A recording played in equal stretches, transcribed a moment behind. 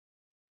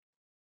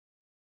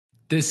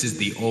This is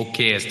the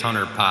Okayest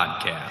Hunter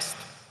Podcast.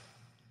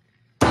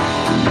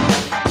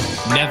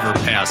 Never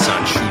pass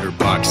on shooter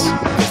bucks,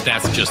 because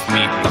that's just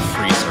meat in the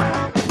freezer.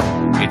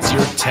 It's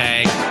your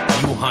tag,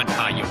 you hunt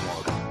how you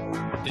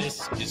want.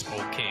 This is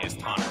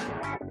Okayest Hunter.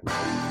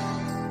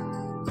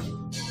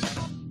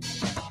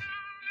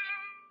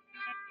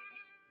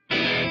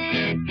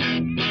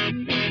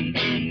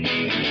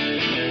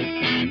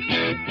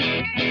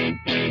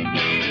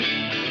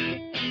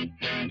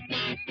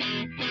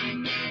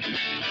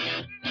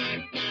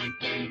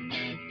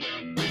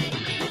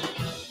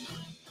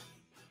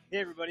 Hey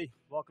everybody,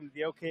 welcome to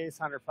the Okayest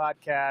Hunter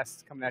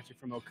Podcast, coming at you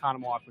from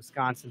Oconomowoc,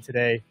 Wisconsin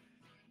today.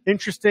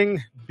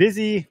 Interesting,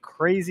 busy,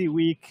 crazy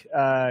week.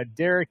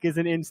 Derek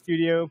isn't in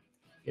studio.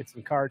 He had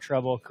some car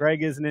trouble.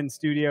 Greg isn't in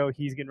studio.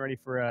 He's getting ready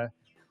for a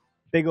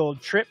big old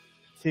trip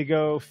to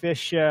go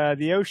fish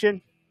the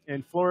ocean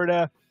in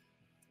Florida.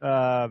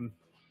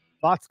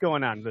 Lots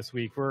going on this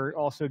week. We're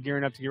also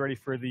gearing up to get ready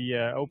for the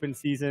open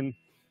season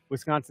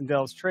Wisconsin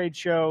Dells Trade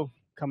Show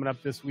coming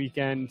up this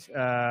weekend.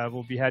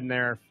 We'll be heading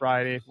there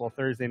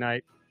Thursday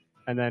night,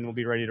 and then we'll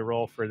be ready to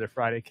roll for the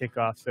Friday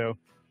kickoff. So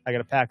I got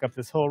to pack up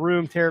this whole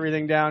room, tear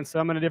everything down. So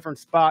I'm in a different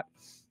spot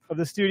of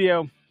the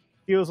studio.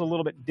 Feels a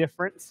little bit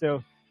different,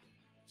 so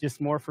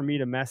just more for me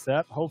to mess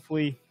up.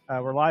 Hopefully,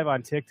 we're live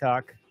on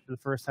TikTok for the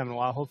first time in a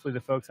while. Hopefully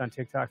the folks on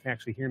TikTok can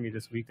actually hear me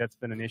this week. That's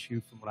been an issue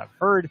from what I've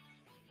heard.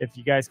 If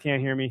you guys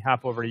can't hear me,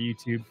 hop over to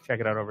YouTube. Check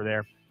it out over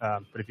there.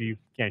 But if you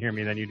can't hear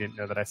me, then you didn't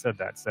know that I said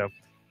that. So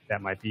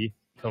that might be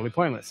totally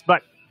pointless.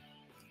 But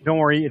don't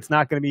worry, it's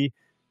not going to be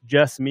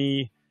just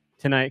me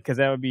tonight, because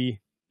that would be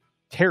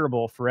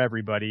terrible for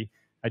everybody.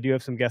 I do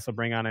have some guests I'll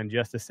bring on in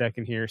just a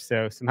second here.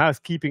 So some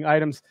housekeeping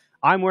items.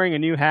 I'm wearing a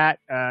new hat.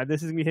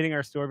 This is going to be hitting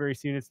our store very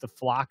soon. It's the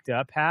Flocked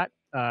Up hat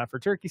for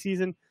turkey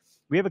season.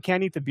 We have a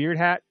Can't Eat the Beard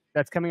hat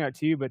that's coming out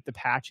too, but the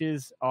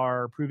patches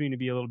are proving to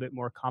be a little bit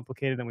more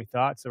complicated than we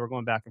thought. So we're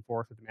going back and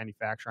forth with the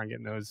manufacturer on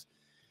getting those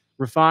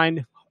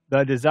refined.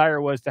 The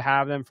desire was to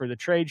have them for the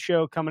trade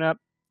show coming up.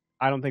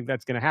 I don't think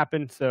that's going to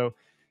happen. So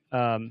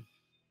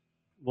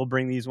we'll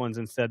bring these ones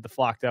instead, the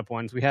Flocked Up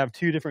ones. We have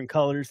two different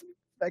colors.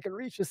 I can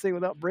reach this thing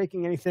without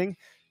breaking anything.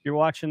 If you're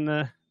watching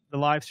the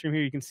live stream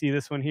here, you can see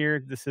this one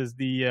here. This is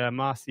the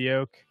Mossy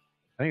Oak.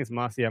 I think it's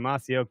Mossy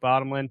Oak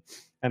Bottomland.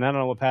 And I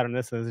don't know what pattern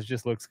this is. It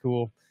just looks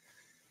cool.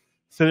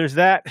 So there's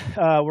that.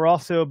 We're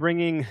also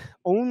bringing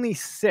only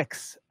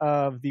 6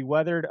 of the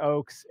Weathered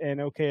Oaks and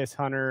Okayest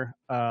Hunter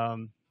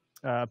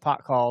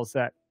pot calls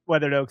that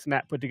Weathered Oaks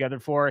Matt put together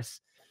for us.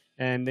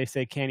 And they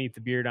say Can't Eat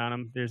the Beard on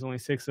them. There's only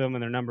 6 of them,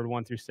 and they're numbered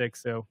 1 through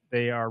 6. So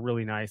they are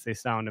really nice. They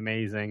sound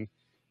amazing.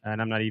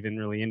 And I'm not even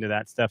really into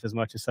that stuff as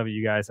much as some of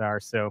you guys are.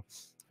 So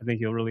I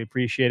think you'll really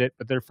appreciate it.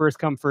 But they're first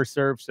come, first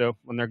serve. So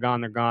when they're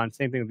gone, they're gone.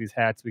 Same thing with these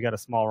hats. We got a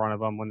small run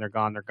of them. When they're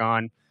gone, they're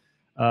gone.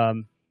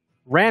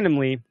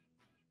 Randomly,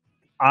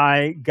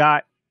 I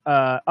got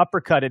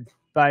uppercutted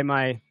by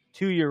my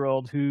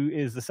 2-year-old, who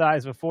is the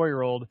size of a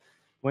 4-year-old,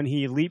 when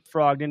he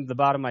leapfrogged into the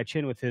bottom of my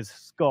chin with his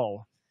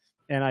skull.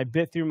 And I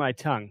bit through my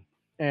tongue.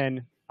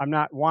 And I'm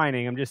not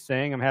whining. I'm just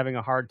saying I'm having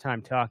a hard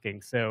time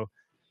talking. So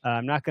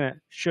I'm not going to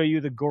show you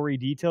the gory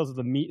details of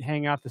the meat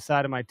hanging out the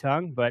side of my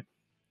tongue. But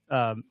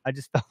I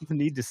just felt the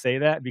need to say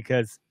that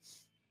because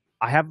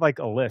I have like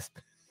a lisp.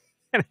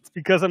 And it's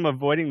because I'm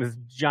avoiding this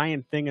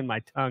giant thing in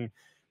my tongue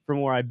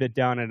from where I bit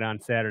down it on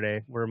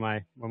Saturday, where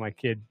my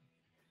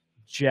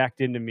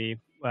jacked into me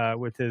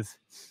with his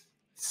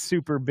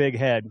super big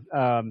head.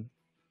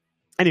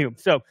 Anywho,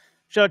 so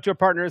shout out to our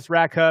partners,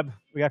 Rack Hub.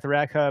 We got the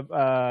Rack Hub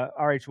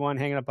RH1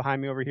 hanging up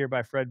behind me over here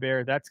by Fred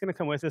Bear. That's going to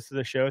come with us to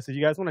the show. So if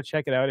you guys want to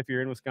check it out, if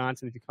you're in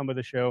Wisconsin, if you come to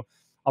the show,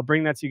 I'll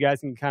bring that to you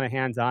guys and kind of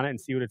hands on it and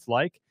see what it's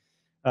like.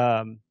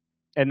 And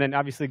then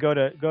obviously go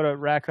to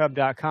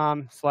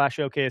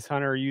rackhub.com/Okayest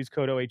Hunter or use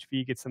code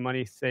OHP, get some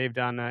money saved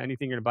on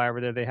anything you're going to buy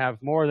over there. They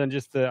have more than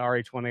just the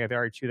RH1. They got the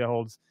RH2 that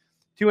holds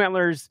 2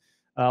 antlers.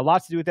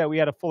 Lots to do with that. We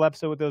had a full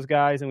episode with those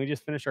guys, and we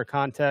just finished our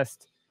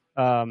contest.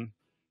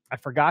 I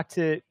forgot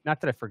to,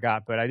 not that I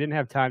forgot, but I didn't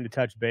have time to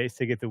touch base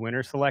to get the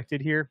winner selected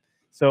here.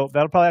 So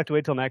that'll probably have to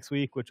wait till next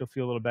week, which will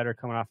feel a little better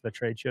coming off the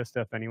trade show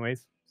stuff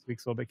anyways. This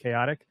week's a little bit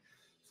chaotic.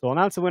 So we'll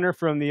announce the winner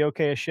from the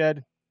Okayest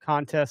Shed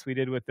contest we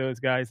did with those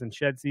guys in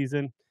shed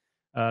season.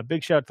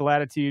 Big shout out to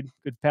Latitude,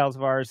 good pals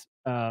of ours.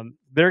 They're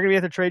going to be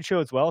at the trade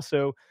show as well.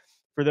 So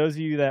for those of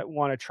you that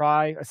want to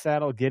try a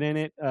saddle, get in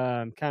it,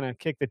 kind of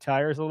kick the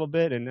tires a little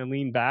bit and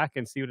lean back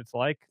and see what it's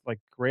like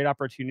great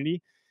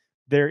opportunity.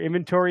 Their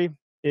inventory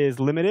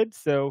is limited,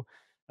 so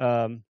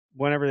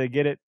whenever they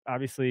get it,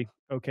 obviously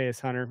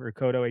Okayest Hunter or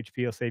code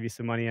OHP will save you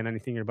some money on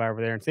anything you buy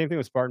over there. And same thing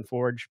with Spartan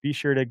Forge. Be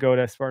sure to go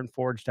to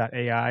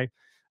spartanforge.ai.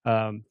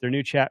 Their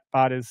new chat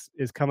bot is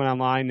coming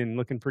online and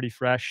looking pretty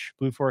fresh.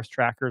 Blue Forest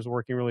Tracker is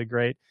working really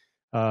great.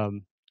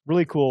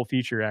 Really cool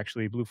feature,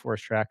 actually, Blue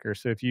Forest Tracker.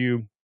 So if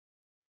you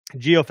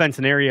geofence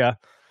an area,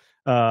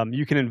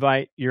 you can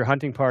invite your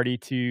hunting party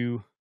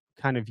to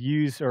kind of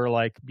use or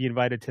like be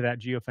invited to that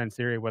geofence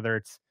area, whether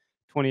it's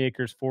 20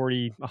 acres,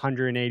 40,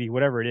 180,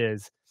 whatever it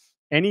is.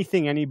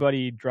 Anything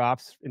anybody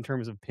drops in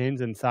terms of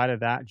pins inside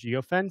of that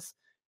geofence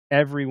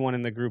everyone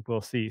in the group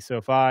will see. So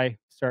if I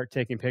start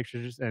taking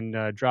pictures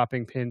and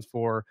dropping pins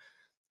for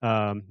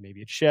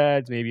maybe it's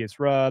sheds, maybe it's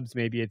rubs,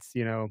 maybe it's,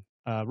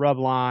 rub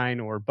line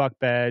or buck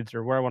beds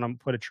or where I want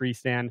to put a tree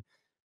stand,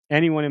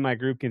 anyone in my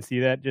group can see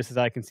that just as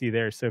I can see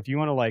theirs. So if you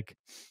want to like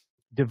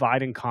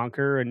divide and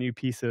conquer a new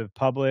piece of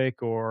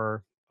public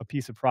or a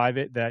piece of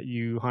private that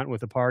you hunt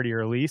with a party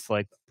or a lease,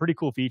 like pretty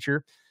cool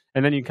feature.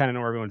 And then you kind of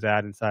know where everyone's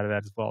at inside of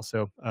that as well.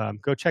 So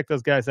go check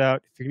those guys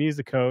out. If you can use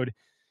the code,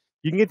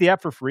 you can get the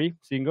app for free.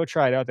 So you can go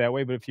try it out that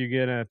way. But if you're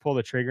going to pull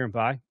the trigger and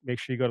buy, make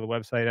sure you go to the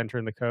website, enter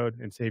in the code,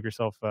 and save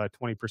yourself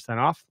 20%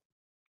 off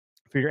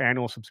for your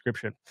annual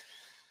subscription.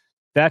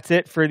 That's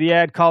it for the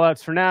ad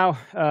callouts for now.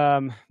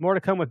 More to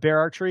come with Bear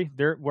Archery.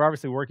 We're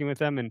obviously working with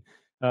them and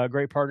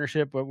great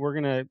partnership, but we're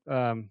going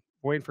to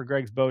wait for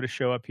Greg's bow to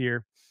show up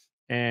here.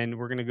 And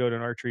we're going to go to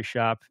an archery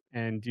shop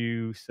and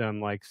do some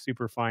like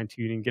super fine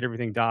tuning, get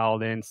everything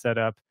dialed in, set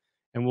up.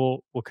 And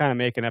we'll kind of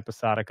make an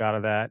episodic out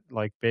of that,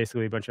 like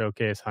basically a bunch of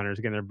Okayest hunters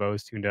getting their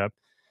bows tuned up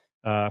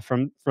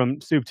from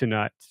soup to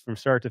nuts, from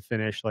start to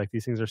finish. Like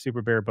these things are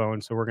super bare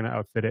bones, so we're going to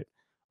outfit it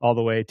all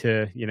the way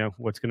to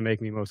what's going to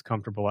make me most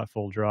comfortable at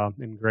full draw.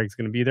 And Greg's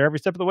going to be there every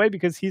step of the way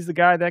because he's the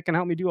guy that can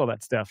help me do all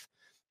that stuff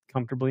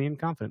comfortably and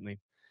confidently.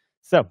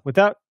 So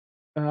without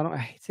I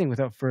hate saying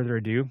without further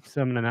ado,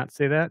 so I'm going to not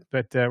say that,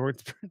 but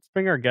let's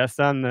bring our guest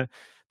on,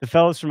 the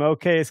fellows from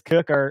Okayest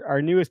Cook,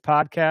 our newest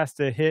podcast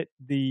to hit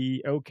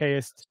the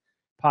Okayest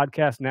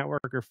Podcast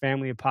Network or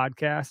family of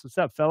podcasts. What's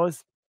up,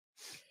 fellas?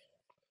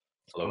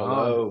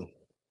 Hello.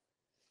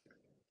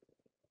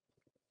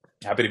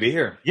 Happy to be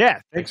here. Yeah.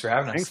 Thanks for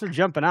having us. Thanks for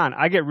jumping on.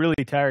 I get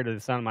really tired of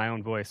the sound of my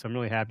own voice, so I'm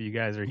really happy you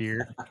guys are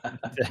here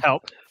to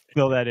help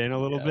fill that in a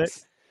little bit.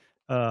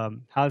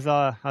 How's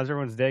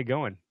everyone's day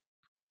going?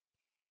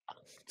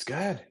 It's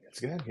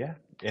good. Yeah.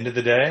 End of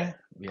the day.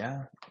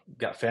 Yeah.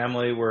 Got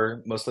family.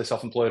 We're mostly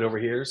self-employed over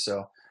here.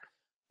 So,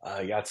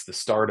 it's the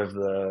start of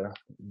the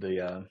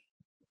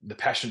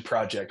passion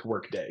project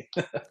work day.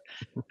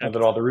 Now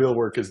that all the real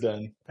work is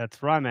done.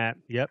 That's where I'm at.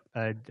 Yep.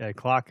 I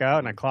clock out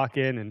and I clock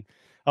in, and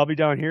I'll be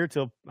down here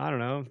till,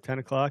 10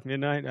 o'clock,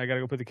 midnight. I got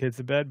to go put the kids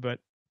to bed. But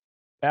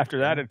after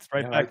that, it's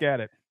right back at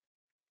it.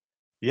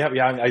 Yeah.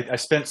 I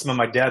spent some of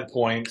my dad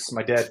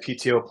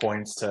PTO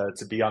points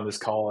to be on this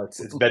call.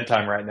 It's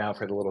bedtime right now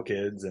for the little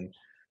kids, and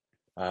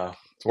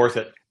it's worth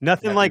it.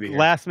 Nothing like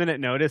last minute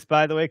notice,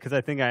 by the way, because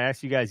I think I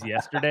asked you guys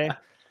yesterday.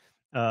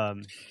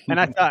 And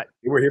I thought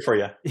we're here for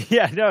you.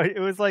 Yeah, no, it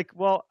was like,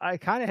 well, I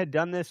kind of had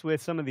done this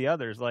with some of the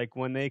others. Like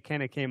when they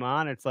kind of came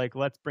on, it's like,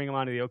 let's bring them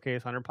onto the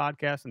Okayest Hunter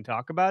podcast and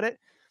talk about it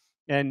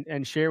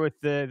and share with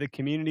the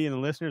community and the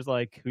listeners,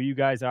 like who you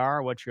guys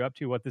are, what you're up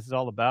to, what this is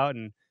all about,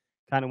 and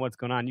kind of what's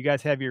going on. You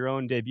guys have your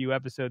own debut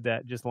episode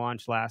that just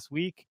launched last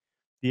week,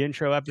 the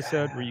intro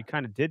episode where you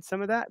kind of did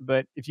some of that.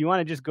 But if you want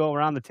to just go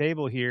around the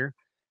table here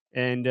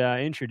and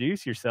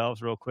introduce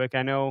yourselves real quick.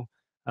 I know,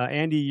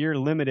 Andy, you're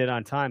limited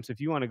on time, so if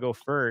you want to go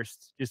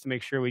first, just to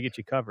make sure we get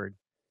you covered.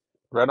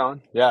 Right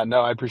on. Yeah,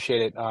 no, I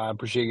appreciate it. I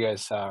appreciate you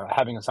guys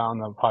having us on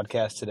the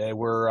podcast today.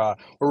 We're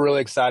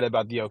really excited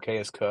about the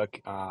Okayest Cook.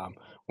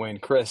 When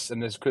Chris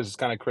is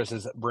kind of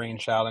Chris's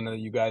brainchild, I know that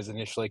you guys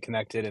initially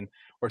connected and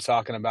we're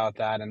talking about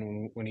that.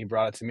 And when he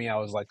brought it to me, I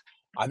was like,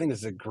 I think this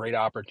is a great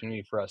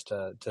opportunity for us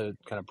to kind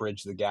of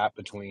bridge the gap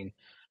between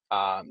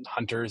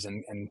hunters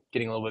and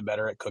getting a little bit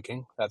better at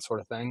cooking, that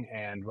sort of thing.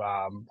 And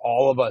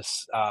all of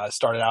us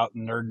started out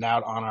nerding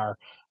out on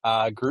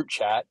our group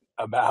chat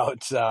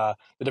about the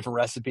different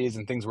recipes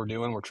and things we're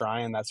doing, we're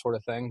trying, that sort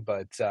of thing.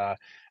 But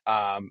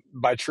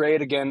by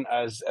trade, again,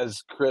 as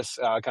Chris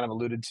kind of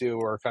alluded to,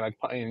 or kind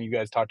of, and you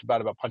guys talked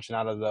about punching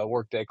out of the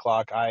workday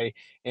clock, I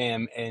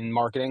am in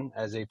marketing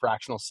as a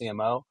fractional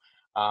CMO.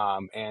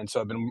 And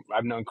so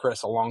I've known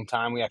Chris a long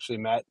time. We actually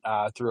met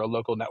through a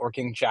local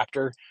networking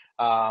chapter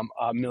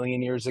a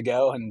million years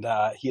ago, and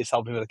he has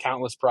helped me with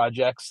countless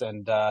projects.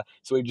 And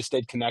so we've just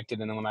stayed connected.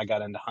 And then when I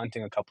got into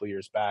hunting a couple of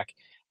years back,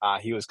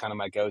 he was kind of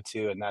my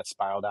go-to, and that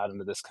spiraled out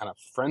into this kind of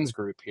friends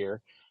group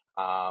here.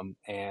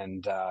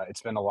 And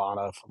it's been a lot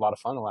of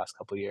fun the last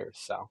couple of years.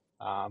 So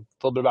a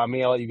little bit about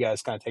me. I'll let you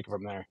guys kind of take it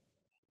from there.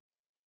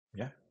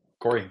 Yeah.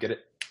 Corey, get it.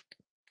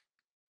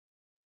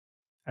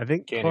 I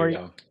think, Corey,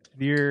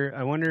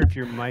 I wonder if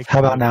your mic. How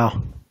about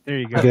now? There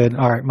you go. Good.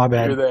 All right. My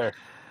bad. You're there.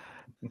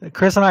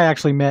 Chris and I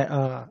actually met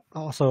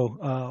also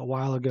a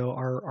while ago.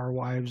 Our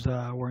wives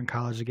were in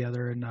college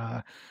together,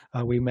 and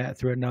we met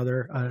through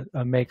another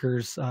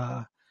maker's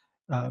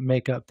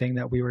makeup thing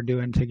that we were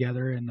doing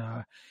together. And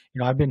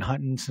I've been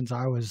hunting since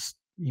I was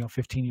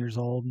 15 years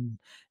old,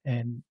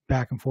 and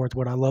back and forth.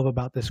 What I love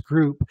about this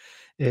group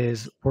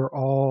is we're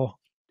all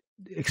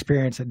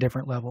experience at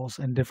different levels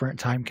and different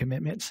time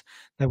commitments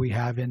that we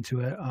have into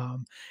it.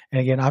 And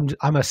again,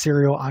 I'm a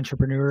serial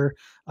entrepreneur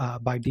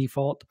by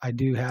default. I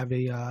do have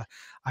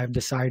I've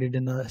decided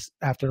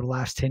after the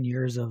last 10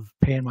 years of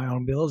paying my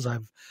own bills,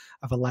 I've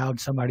allowed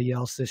somebody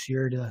else this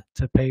year to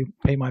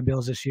pay my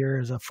bills this year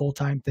as a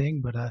full-time thing.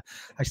 But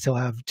I still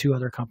have 2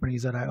 other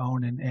companies that I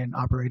own and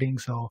operating.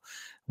 So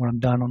when I'm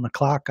done on the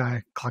clock,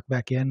 I clock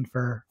back in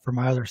for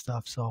my other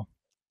stuff. So.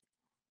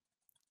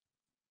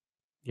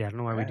 Yeah, I don't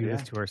know why we do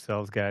this to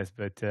ourselves, guys,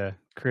 but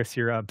Chris,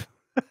 you're up.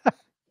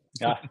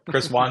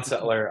 Chris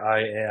Wansettler.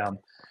 I am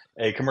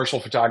a commercial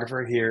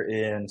photographer here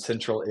in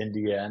Central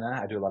Indiana.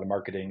 I do a lot of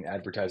marketing,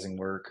 advertising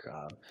work.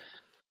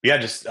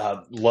 Just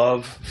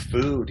love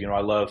food. You know,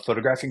 I love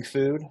photographing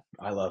food.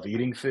 I love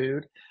eating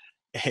food,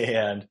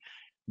 and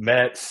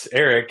met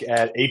Eric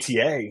at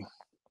ATA.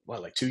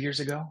 What, like 2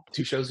 years ago,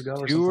 2 shows ago,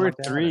 or 2 or like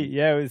 3?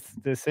 Yeah, it was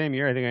the same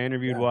year. I think I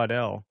interviewed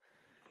Waddell.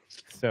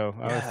 So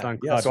I was on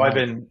Cloud so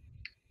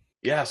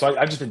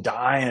I've just been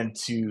dying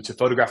to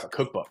photograph a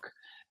cookbook,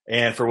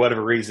 and for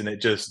whatever reason,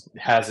 it just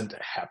hasn't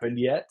happened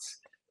yet.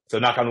 So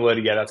knock on wood,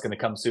 that's going to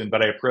come soon.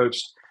 But I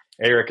approached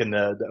Eric and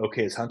the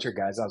Okayest Hunter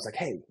guys. I was like,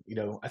 hey,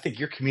 I think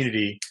your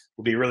community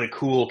will be a really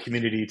cool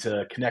community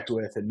to connect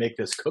with and make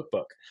this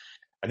cookbook.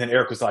 And then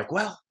Eric was like,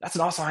 well, that's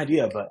an awesome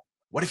idea, but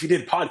what if you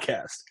did a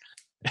podcast?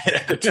 And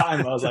at the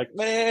time, I was like,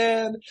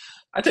 man,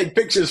 I take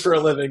pictures for a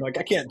living. Like,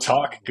 I can't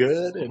talk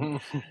good. And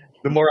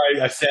the more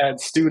I sat,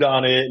 stewed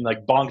on it, and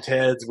like bonked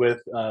heads with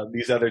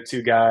these other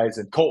 2 guys,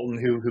 and Colton,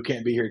 who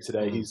can't be here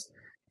today, he's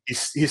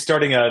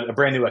starting a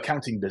brand new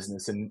accounting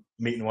business and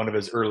meeting one of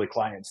his early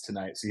clients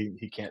tonight, so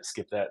he can't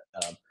skip that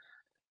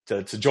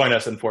to join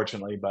us,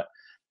 unfortunately. But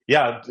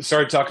yeah,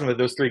 started talking with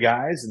those 3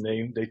 guys,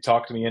 and they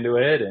talked me into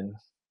it, and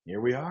here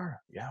we are.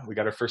 Yeah, we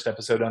got our first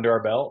episode under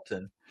our belt,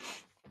 and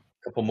a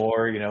couple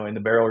more, in the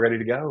barrel, ready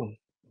to go.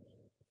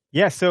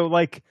 Yeah, so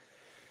like,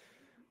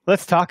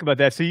 let's talk about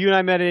that. So you and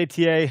I met at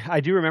ATA.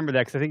 I do remember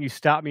that because I think you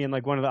stopped me in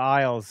like one of the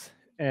aisles,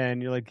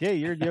 and you're like, "Hey,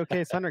 you're the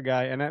Okayest Hunter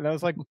guy," and that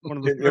was like one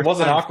of the. It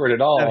wasn't awkward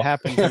at all. That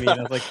happened to me. And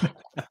I was like,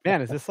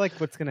 "Man, is this like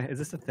is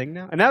this a thing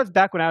now?" And that was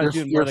back when I was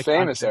doing. You're more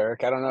famous,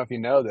 Eric. I don't know if you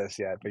know this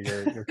yet, but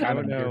you're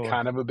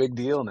kind of a big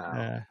deal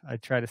now. I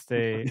try to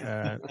stay.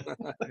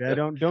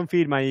 Don't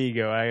feed my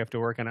ego. I have to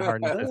work on it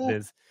hard enough as it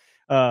is.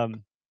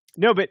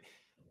 No, but.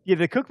 Yeah,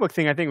 the cookbook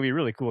thing I think would be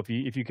really cool if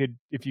you get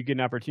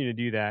an opportunity to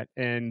do that.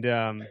 And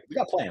we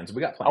got plans.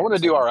 I want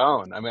to do our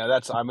own.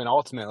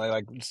 Ultimately,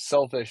 like,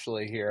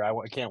 selfishly here, I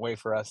can't wait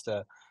for us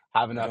to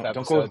have enough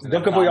episodes.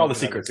 Don't give away all the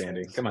secrets,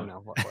 Andy. Come on.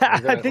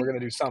 We're gonna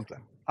do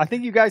something. I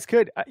think you guys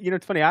could.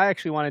 It's funny. I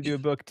actually want to do a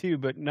book too,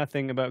 but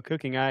nothing about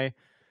cooking. And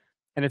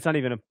it's not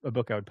even a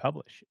book I would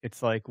publish.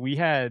 It's like we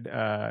had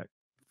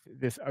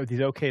these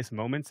Okayest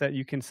moments that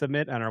you can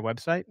submit on our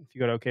website. If you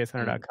go to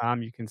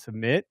okayesthunter.com, you can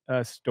submit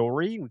a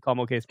story. We call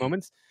them Okayest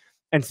moments.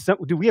 And so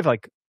we have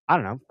like, I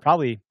don't know,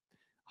 probably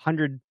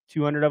 100,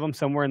 200 of them,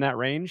 somewhere in that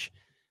range.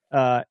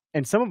 And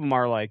some of them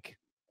are like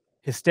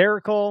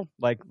hysterical,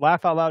 like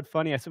laugh out loud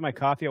funny. I sipped my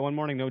coffee at one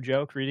morning, no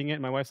joke, reading it.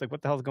 And my wife's like,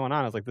 what the hell's going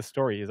on? I was like, this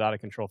story is out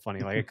of control funny.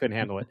 Like, I couldn't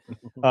handle it.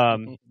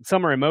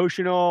 Some are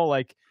emotional.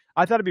 Like,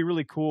 I thought it'd be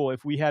really cool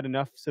if we had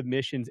enough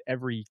submissions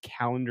every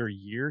calendar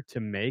year to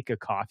make a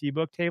coffee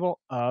book table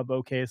of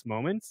Okayest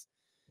moments.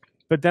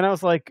 But then I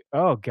was like,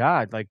 oh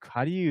God, like,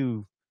 how do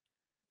you,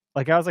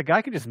 like, I was like,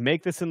 I could just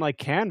make this in like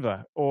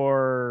Canva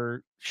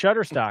or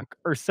Shutterstock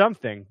or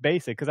something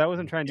basic, because I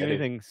wasn't trying to do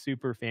anything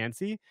super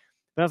fancy.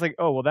 But I was like,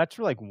 oh, well, that's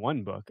for like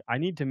one book. I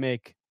would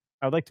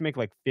like to make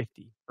like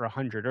 50 or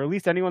 100, or at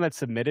least anyone that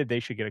submitted,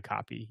 they should get a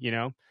copy,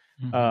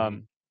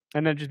 Mm-hmm.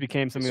 And then it just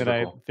became something that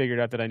I figured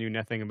out that I knew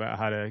nothing about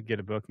how to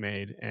get a book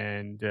made.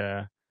 And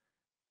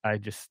I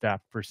just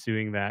stopped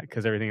pursuing that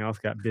because everything else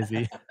got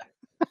busy.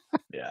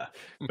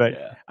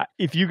 But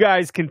if you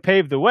guys can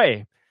pave the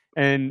way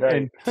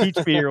and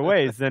teach me your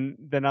ways, then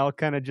I'll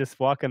kind of just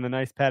walk on the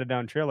nice padded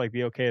down trail like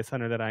the Okayest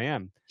Hunter that I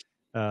am.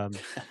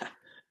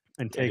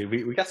 And take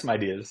we got some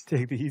ideas.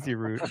 Take the easy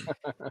route.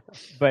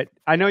 But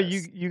I know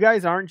you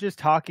guys aren't just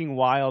talking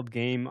wild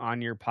game on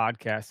your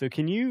podcast. So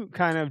can you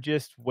kind of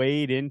just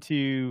wade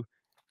into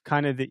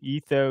kind of the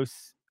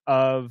ethos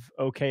of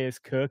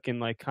Okayest Cook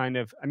and like kind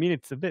of, I mean,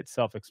 it's a bit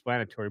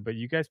self-explanatory, but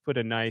you guys put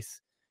a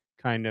nice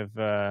kind of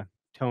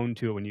tone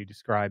to it when you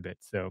describe it.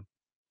 So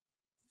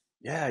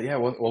yeah.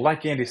 Well,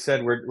 like Andy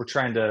said, we're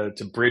trying to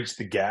bridge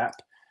the gap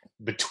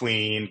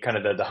between kind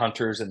of the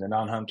hunters and the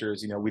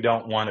non-hunters. We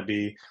don't want to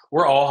be,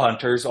 we're all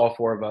hunters, all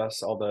 4 of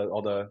us, all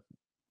the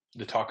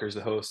talkers,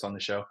 the hosts on the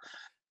show.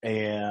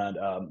 And,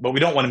 but we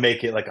don't want to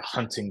make it like a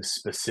hunting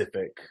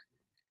specific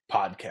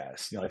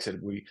podcast. Like I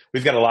said,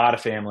 we've got a lot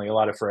of family, a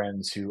lot of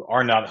friends who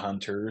are not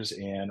hunters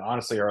and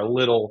honestly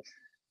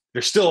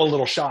they're still a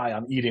little shy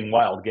on eating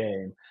wild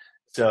game.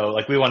 So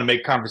like, we want to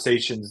make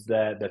conversations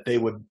that they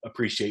would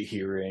appreciate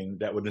hearing,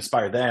 that would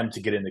inspire them to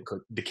get in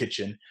the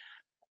kitchen.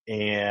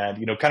 And,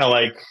 kind of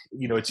like,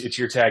 it's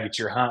your tag, it's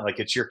your hunt, like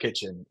it's your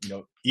kitchen,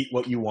 eat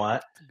what you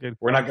want.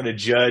 We're not going to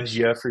judge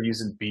you for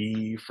using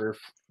beef or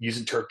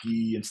using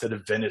turkey instead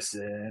of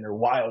venison or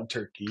wild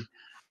turkey.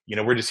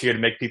 We're just here to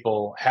make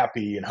people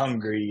happy and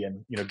hungry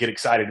and, get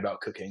excited about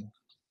cooking.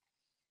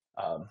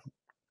 I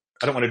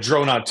don't want to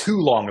drone on too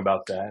long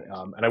about that.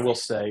 And I will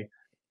say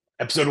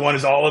episode 1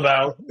 is all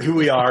about who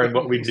we are and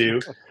what we do.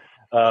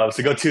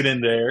 So go tune in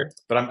there,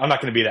 but I'm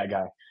not going to be that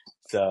guy.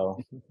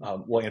 So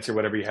we'll answer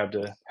whatever you have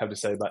to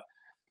say. But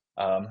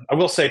I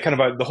will say kind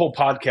of the whole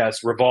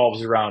podcast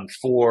revolves around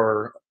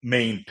 4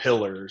 main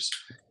pillars.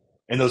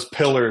 And those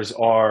pillars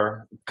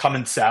are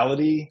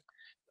commensality,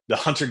 the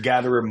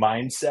hunter-gatherer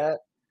mindset,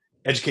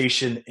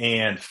 education,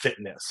 and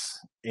fitness.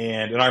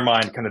 And in our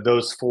mind, kind of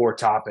those 4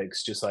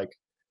 topics just like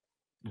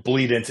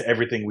bleed into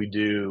everything we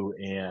do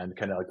and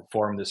kind of like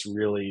form this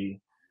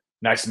really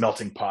nice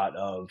melting pot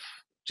of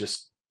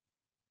just,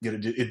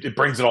 it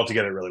brings it all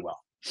together really well.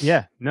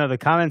 Yeah, no, the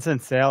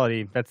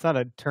commensality, that's not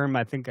a term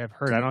I think I've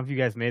heard. I don't know if you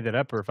guys made that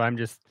up or if I'm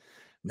just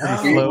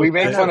we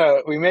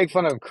make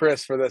fun of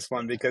Chris for this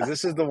one, because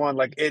this is the one,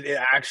 like it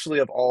actually,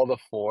 of all the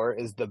 4,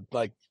 is the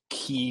like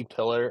key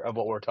pillar of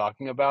what we're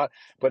talking about,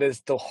 but it's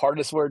the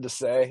hardest word to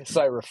say,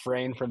 so I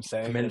refrain from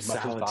saying it as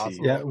much as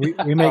possible. Yeah,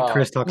 we make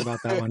Chris talk about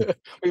that one.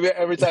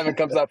 Every time it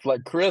comes up,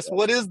 like, Chris,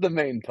 what is the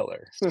main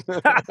pillar?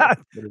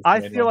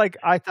 I feel like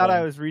I thought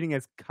I was reading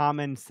as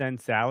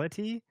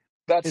commensality.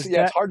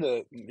 It's hard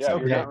to. Yeah,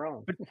 you're not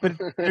wrong. But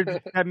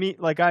that mean,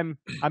 like, I'm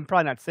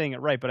probably not saying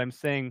it right, but I'm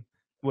saying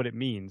what it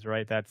means,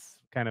 right? That's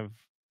kind of.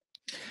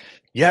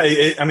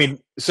 Yeah, I mean,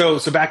 so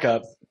back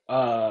up.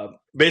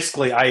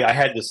 Basically, I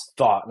had this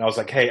thought, and I was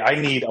like, hey,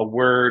 I need a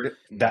word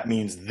that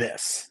means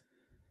this.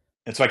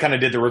 And so I kind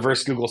of did the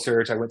reverse Google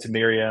search. I went to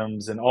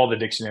Merriam's and all the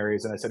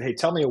dictionaries, and I said, hey,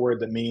 tell me a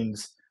word that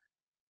means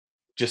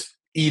just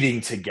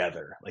eating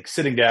together, like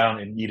sitting down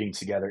and eating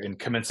together. And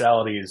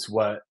commensality is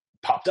what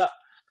popped up.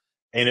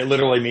 And it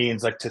literally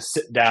means like to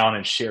sit down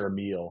and share a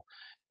meal.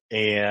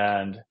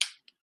 And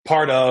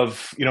part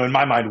of, in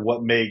my mind,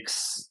 what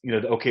makes, the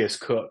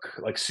Okayest Cook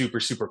like super,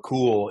 super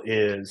cool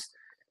is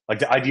like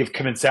the idea of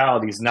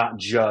commensality is not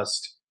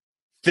just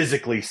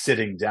physically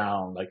sitting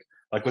down,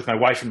 like with my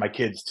wife and my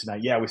kids tonight.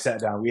 Yeah, we sat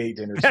down, we ate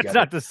dinner together. That's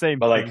not the same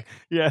but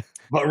thing.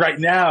 But right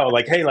now,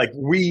 like, hey, like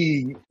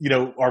we,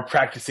 are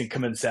practicing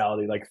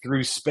commensality, like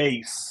through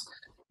space,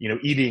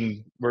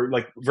 eating, we're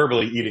like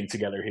verbally eating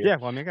together here. Yeah,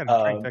 well, I mean, I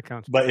got a drink, that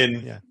counts. But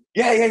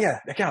yeah,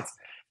 that counts.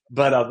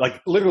 But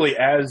like literally,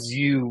 as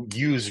you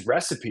use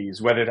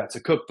recipes, whether that's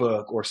a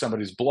cookbook or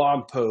somebody's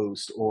blog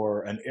post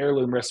or an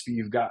heirloom recipe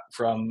you've got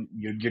from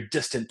your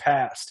distant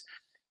past,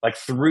 like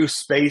through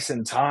space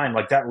and time,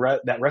 like that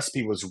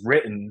recipe was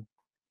written,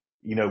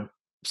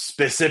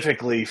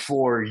 specifically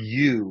for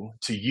you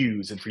to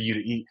use and for you to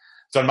eat.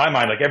 So in my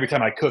mind, like every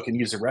time I cook and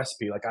use a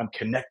recipe, like I'm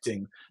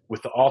connecting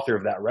with the author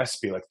of that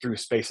recipe, like through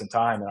space and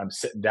time, and I'm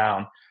sitting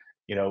down,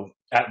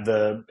 at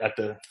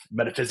the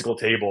metaphysical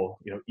table,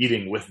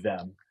 eating with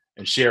them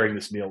and sharing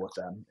this meal with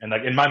them. And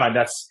like in my mind,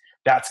 that's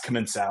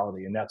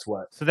commensality, and that's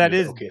what. So that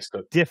is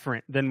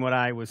different than what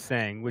I was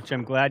saying, which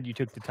I'm glad you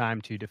took the time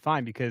to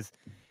define, because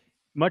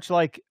much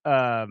like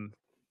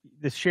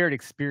the shared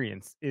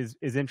experience is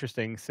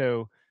interesting.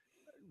 So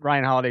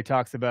Ryan Holiday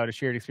talks about a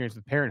shared experience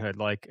with parenthood.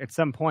 Like at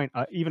some point,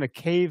 even a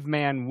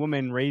caveman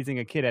woman raising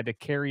a kid had to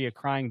carry a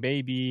crying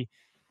baby,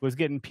 was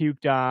getting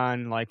puked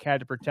on, like had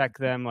to protect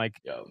them. Like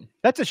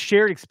that's a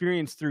shared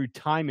experience through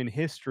time and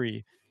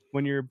history.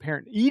 When you're a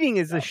parent, eating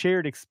is a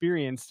shared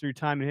experience through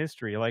time and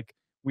history. Like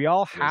we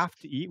all have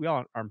to eat. We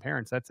all aren't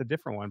parents. That's a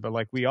different one. But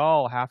like we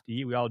all have to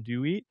eat. We all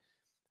do eat.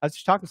 I was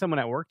just talking to someone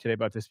at work today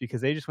about this because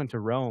they just went to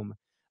Rome. And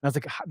I was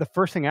like, the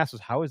first thing I asked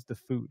was, how is the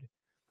food?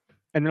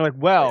 And they're like,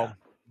 well,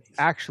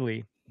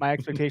 actually, my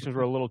expectations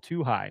were a little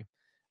too high.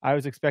 I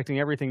was expecting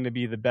everything to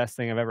be the best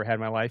thing I've ever had in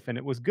my life. And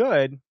it was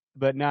good,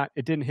 but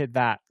it didn't hit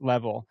that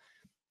level.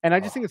 And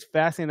I just think it's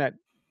fascinating that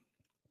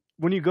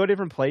when you go to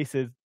different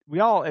places, we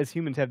all as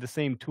humans have the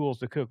same tools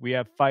to cook. We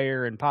have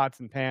fire and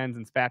pots and pans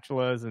and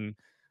spatulas and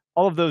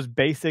all of those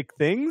basic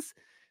things.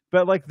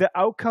 But like the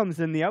outcomes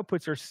and the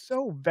outputs are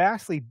so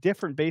vastly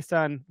different based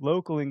on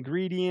local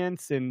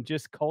ingredients and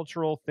just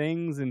cultural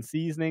things and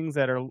seasonings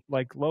that are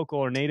like local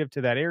or native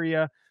to that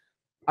area.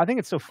 I think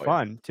it's so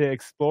fun to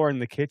explore in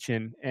the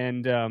kitchen.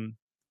 And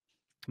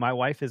my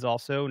wife is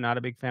also not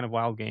a big fan of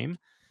wild game.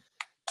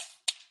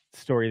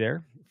 Story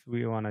there. If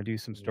we want to do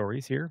some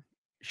stories here.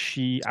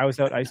 I was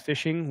out ice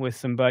fishing with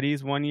some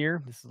buddies one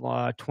year. This is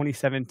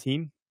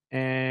 2017.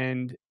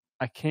 And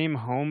I came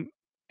home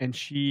and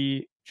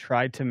she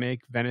tried to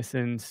make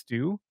venison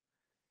stew,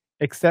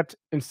 except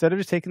instead of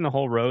just taking the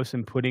whole roast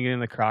and putting it in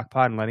the crock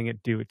pot and letting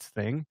it do its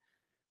thing,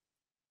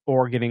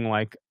 or getting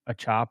like a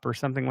chop or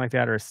something like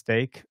that, or a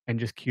steak and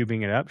just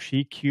cubing it up,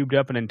 she cubed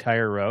up an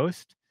entire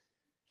roast,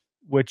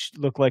 which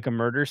looked like a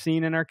murder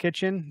scene in our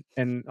kitchen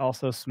and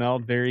also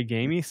smelled very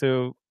gamey.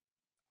 So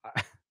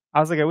I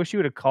was like, I wish you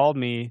would have called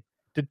me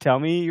to tell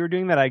me you were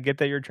doing that. I get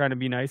that you're trying to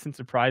be nice and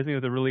surprise me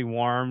with a really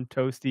warm,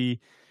 toasty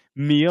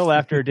meal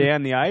after a day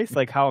on the ice.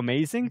 Like, how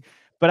amazing.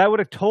 But I would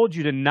have told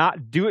you to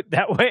not do it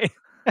that way.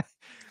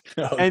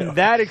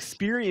 That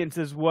experience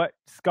is what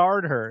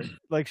scarred her.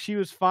 Like, she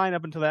was fine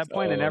up until that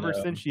point, and ever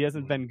since she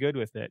hasn't been good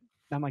with it.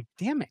 And I'm like,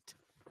 damn it.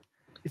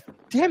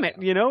 We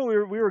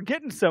were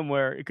getting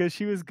somewhere because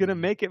she was going to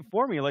make it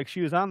for me. Like,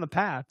 she was on the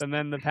path, and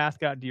then the path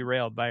got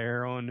derailed by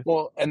her own.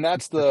 Well, and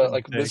that's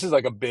this is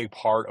like a big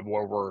part of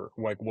what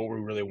we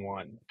really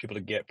want people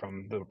to get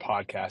from the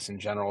podcast in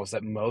general, is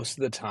that most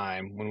of the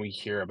time when we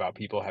hear about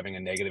people having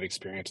a negative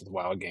experience with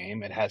wild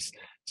game, it's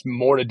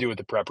more to do with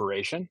the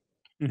preparation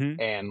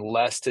and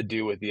less to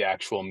do with the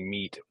actual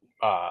meat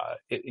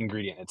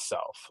ingredient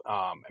itself.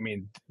 I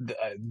mean,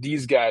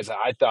 these guys,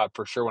 I thought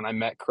for sure when I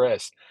met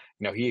Chris,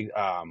 you know, he's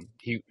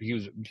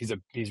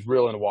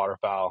real into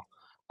waterfowl.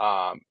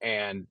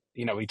 And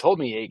you know, he told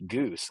me he ate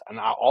goose, and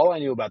all I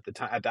knew about the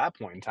time at that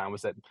point in time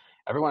was that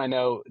everyone I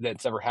know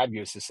that's ever had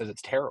goose says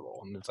it's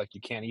terrible, and it's like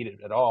you can't eat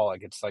it at all,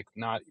 like it's like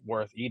not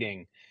worth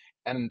eating.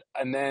 And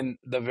then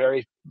the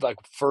very like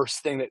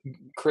first thing that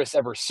Chris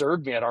ever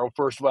served me at our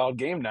first wild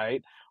game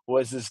night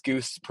was this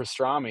goose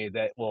pastrami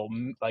that will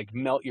like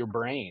melt your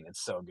brain.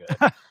 It's so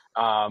good.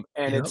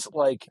 And Yep. it's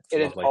like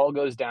it Lovely. all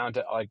goes down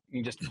to like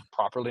you just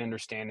properly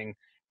understanding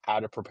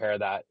how to prepare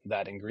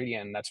that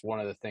ingredient. And that's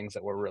one of the things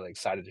that we're really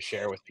excited to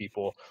share with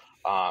people.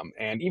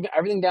 And even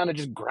everything down to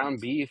just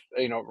ground beef,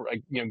 you know,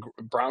 like, you know,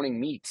 browning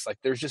meats. Like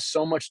there's just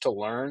so much to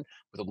learn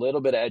with a little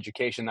bit of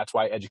education. That's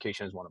why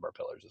education is one of our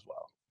pillars as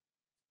well.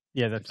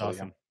 Yeah, that's Absolutely,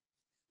 awesome.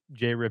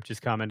 J Rip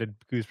just commented,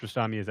 Goose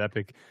pastrami is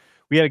epic.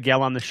 We had a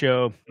gal on the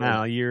show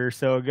a year or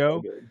so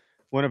ago,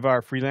 one of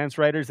our freelance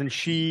writers, and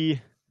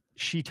she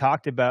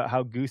talked about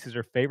how goose is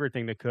her favorite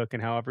thing to cook,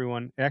 and how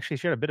everyone actually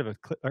she had a bit of a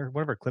clip, or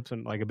one of her clips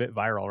went like a bit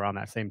viral around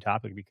that same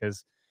topic,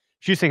 because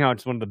she's saying how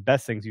it's one of the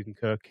best things you can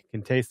cook,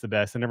 can taste the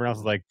best, and everyone else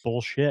is like,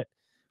 bullshit,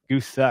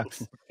 goose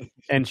sucks.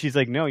 And she's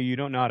like, no, you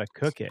don't know how to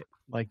cook it.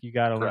 Like you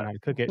got to learn how to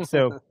cook it.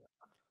 So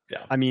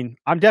Yeah. I mean,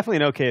 I'm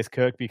definitely an Okayest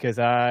cook because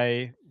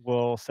I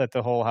will set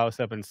the whole house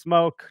up in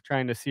smoke,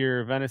 trying to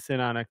sear venison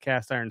on a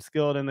cast iron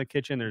skillet in the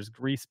kitchen. There's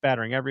grease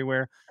spattering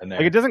everywhere. And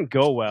Like it doesn't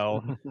go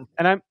well.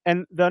 And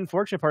the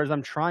unfortunate part is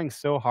I'm trying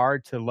so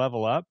hard to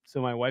level up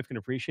so my wife can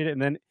appreciate it.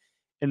 And then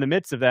in the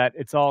midst of that,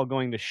 it's all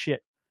going to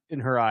shit in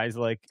her eyes.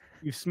 Like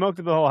you've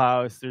smoked the whole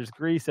house. There's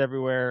grease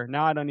everywhere.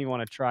 Now I don't even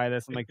want to try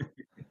this. I'm like,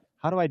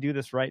 how do I do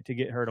this right to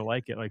get her to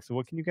like it? Like, so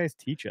what can you guys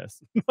teach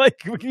us?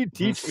 Like, what can you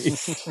teach me?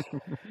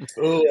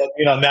 Oh, I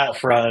mean, on that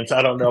front,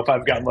 I don't know if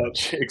I've got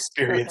much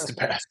experience to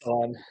pass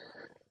on.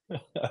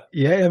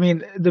 Yeah, I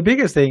mean, the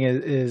biggest thing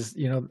is,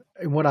 you know,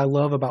 what I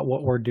love about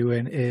what we're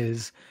doing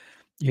is,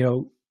 you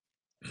know,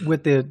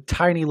 with the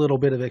tiny little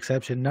bit of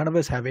exception, none of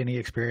us have any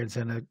experience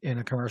in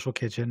a commercial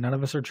kitchen. None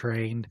of us are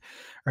trained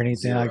or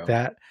anything like Zero.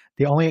 that.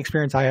 The only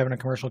experience I have in a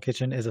commercial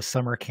kitchen is a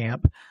summer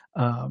camp.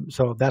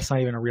 So that's not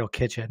even a real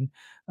kitchen,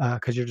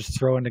 because you're just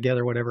throwing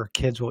together whatever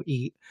kids will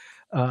eat.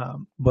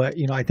 But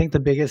you know, I think the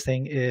biggest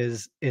thing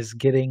is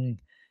getting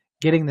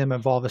them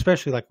involved,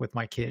 especially like with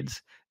my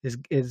kids,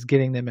 is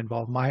getting them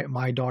involved.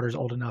 My daughter's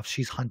old enough;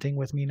 she's hunting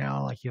with me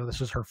now. Like, you know, this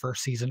is her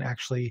first season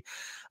actually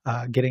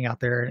getting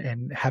out there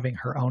and having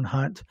her own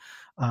hunt.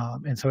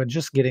 And so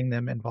just getting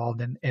them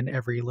involved in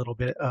every little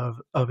bit of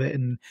it.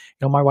 And, you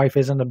know, my wife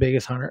isn't the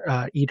biggest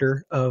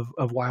eater of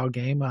wild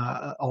game.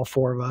 All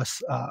four of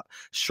us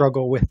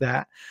struggle with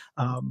that.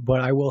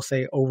 But I will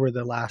say over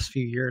the last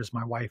few years,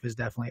 my wife has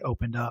definitely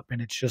opened up,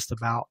 and it's just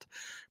about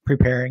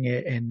preparing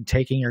it and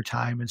taking your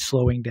time and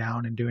slowing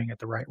down and doing it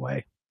the right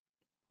way.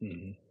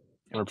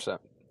 100%.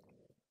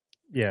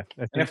 Yeah.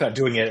 And if not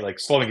doing it, like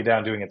slowing it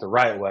down, doing it the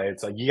right way,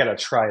 it's like you got to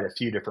try it a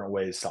few different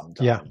ways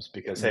sometimes.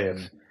 Because hey, if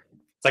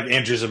it's like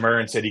Andrew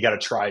Zimmern said, you got to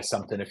try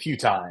something a few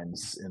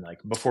times and like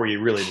before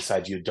you really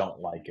decide you don't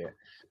like it.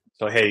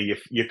 So hey,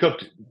 if you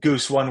cooked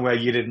goose one way,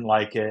 you didn't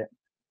like it,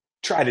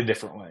 try it a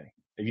different way.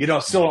 If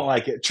you still don't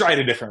like it, try it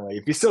a different way.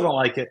 If you still don't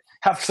like it,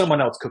 have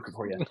someone else cook it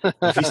for you.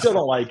 If you still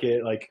don't like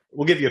it, like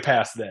we'll give you a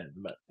pass then,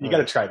 but you got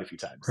to try it a few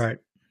times. Right.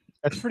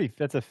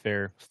 That's a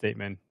fair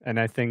statement. And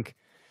I think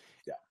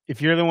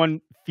if you're the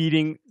one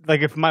feeding,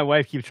 like if my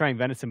wife keeps trying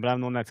venison, but I'm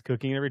the one that's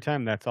cooking it every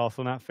time, that's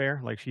also not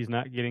fair. Like she's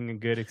not getting a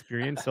good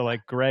experience. So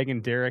like Greg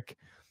and Derek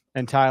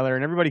and Tyler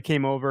and everybody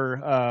came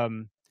over,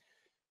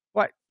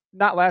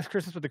 not last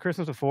Christmas, but the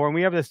Christmas before. And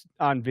we have this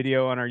on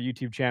video on our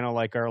YouTube channel,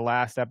 like our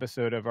last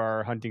episode of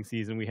our hunting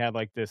season. We had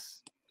like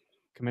this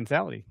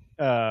commensality.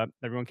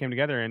 Everyone came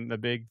together, and the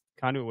big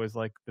conduit was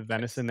like the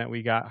venison that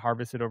we had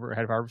harvested over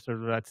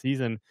that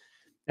season.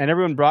 And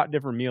everyone brought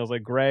different meals.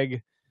 Like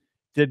Greg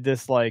did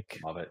this,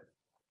 like, Love it.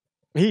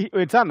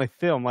 It's on the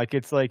film. Like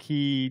it's like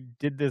he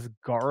did this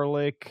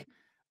garlic,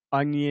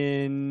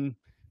 onion,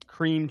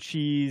 cream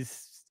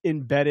cheese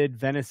embedded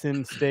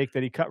venison steak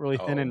that he cut really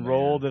thin and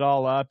rolled it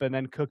all up and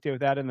then cooked it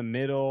with that in the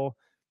middle.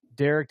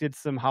 Derek did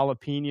some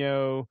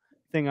jalapeno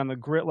thing on the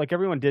grill. Like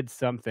everyone did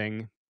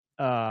something.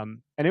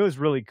 And it was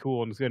really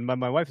cool and it was good.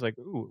 My wife's like,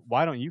 ooh,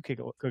 why don't you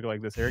cook it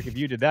like this, Eric? If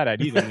you did that,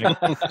 I'd eat it.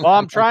 Well,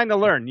 I'm trying to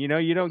learn. You know,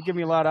 you don't give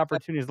me a lot of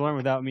opportunities to learn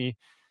without me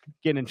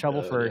getting in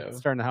trouble for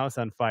starting the house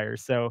on fire.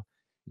 So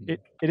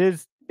it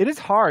is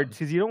hard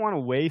because you don't want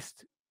to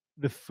waste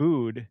the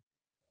food,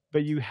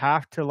 but you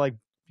have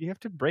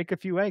to break a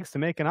few eggs to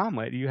make an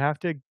omelet. You have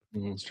to.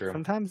 It's true.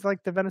 Sometimes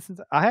like the venison.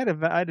 I had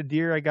a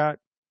deer I got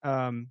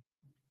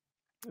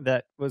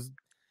that was.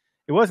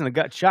 It wasn't a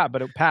gut shot,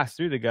 but it passed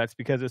through the guts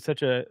because it's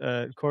such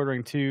a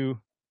quartering to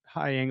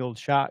high angled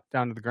shot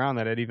down to the ground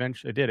that it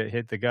eventually did. It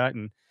hit the gut,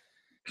 and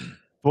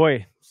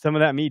boy, some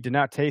of that meat did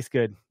not taste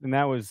good. And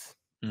that was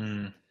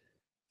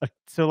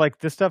so like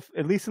this stuff,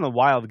 at least in the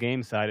wild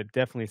game side, it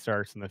definitely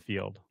starts in the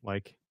field.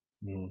 Like,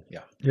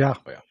 yeah.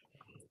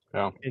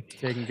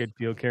 taking good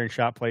field care and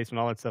shot placement,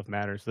 all that stuff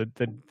matters.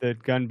 The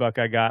gun buck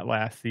I got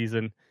last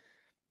season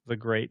was a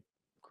great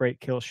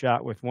kill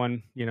shot with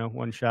one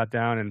shot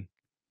down and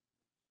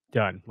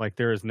done. Like,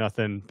 there is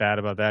nothing bad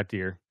about that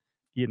deer.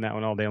 Eating that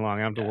one all day long.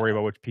 I don't have to worry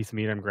about which piece of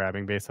meat I'm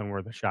grabbing based on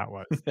where the shot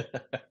was.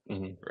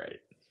 Right.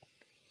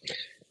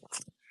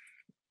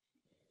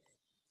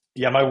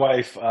 Yeah, my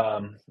wife,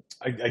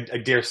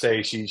 I dare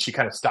say she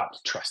kind of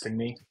stopped trusting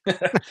me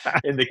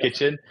in the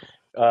kitchen.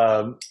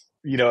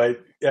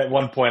 At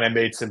one point I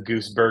made some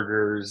goose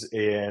burgers,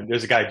 and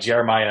there's a guy,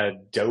 Jeremiah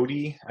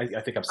Doty. I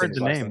think I'm saying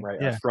his last name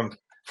right. Yeah.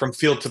 From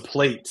Field to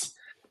Plate.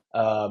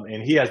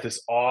 And he has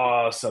this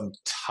awesome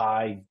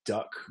Thai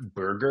duck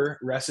burger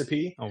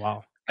recipe. Oh,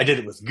 wow. I did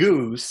it with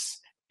goose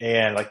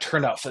and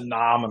turned out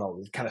phenomenal. It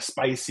was kind of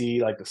spicy.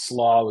 The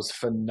slaw was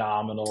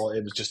phenomenal.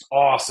 It was just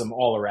awesome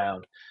all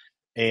around.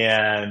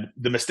 And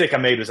the mistake I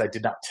made was I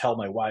did not tell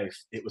my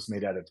wife it was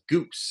made out of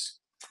goose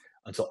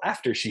until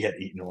after she had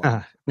eaten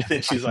one. And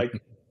then she's like,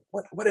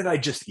 what did I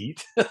just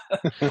eat?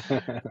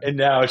 And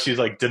now she's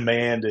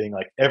demanding,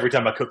 every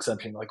time I cook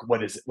something,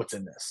 what is it? What's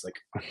in this?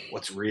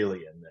 What's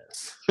really in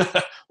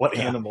this? What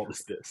animal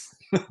is this?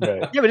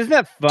 Right. Yeah, but isn't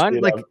that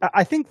fun?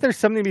 I think there's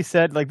something to be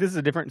said. This is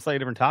a slightly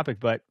different topic,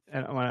 but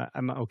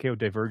I'm okay with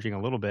diverging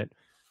a little bit.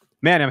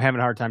 Man, I'm having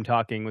a hard time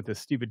talking with this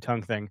stupid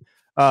tongue thing.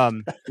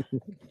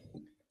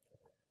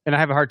 And I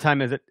have a hard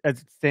time as it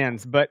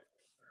stands. But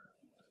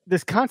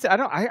this concept,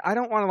 I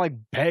don't want to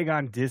beg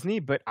on Disney,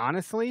 but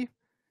honestly,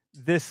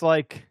 this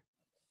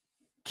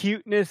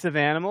cuteness of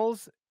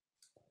animals,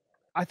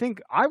 I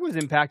think I was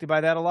impacted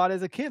by that a lot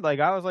as a kid.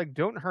 I was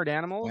don't hurt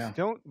animals.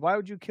 Yeah. Why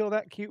would you kill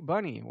that cute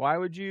bunny? Why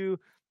would you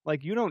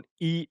you don't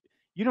eat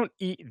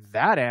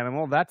that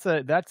animal. That's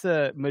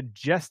a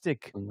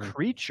majestic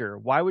creature.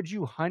 Why would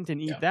you hunt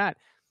and eat that?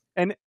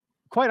 And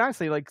quite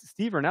honestly,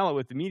 Steve Ranella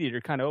with the Meat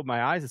Eater kind of opened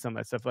my eyes to some of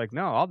that stuff.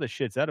 No, all this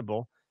shit's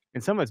edible,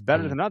 and some of it's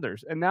better than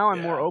others. And now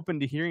I'm more open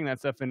to hearing that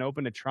stuff and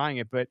open to trying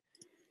it. But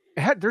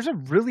there's a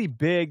really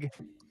big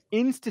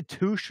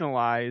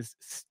institutionalized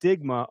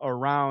stigma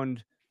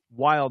around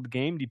wild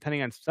game.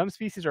 Depending on some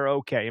species are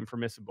okay and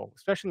permissible,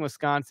 especially in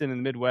Wisconsin and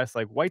the Midwest.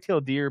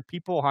 Whitetail deer,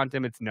 people hunt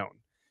them; it's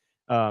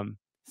known.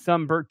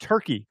 Some bird,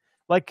 turkey,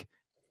 but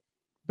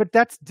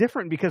that's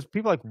different because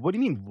people what do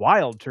you mean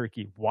wild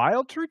turkey?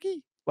 Wild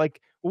turkey?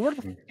 Where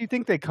do you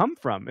think they come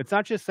from? It's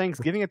not just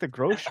Thanksgiving at the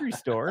grocery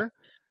store.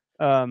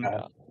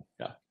 This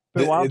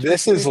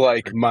is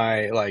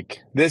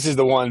this is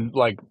the one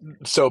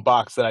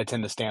soapbox that I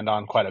tend to stand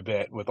on quite a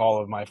bit with all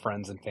of my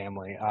friends and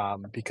family,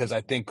 because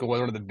I think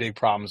one of the big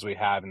problems we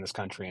have in this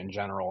country in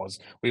general is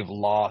we've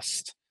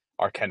lost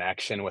our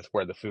connection with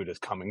where the food is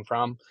coming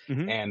from.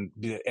 And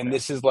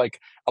this is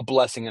a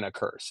blessing and a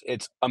curse.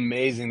 It's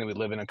amazing that we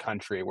live in a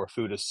country where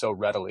food is so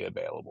readily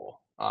available,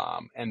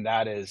 and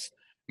that is,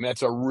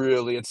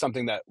 it's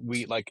something that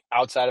we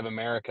outside of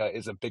America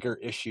is a bigger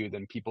issue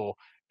than people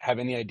have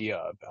any idea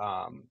of.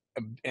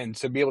 And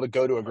to be able to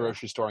go to a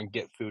grocery store and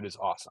get food is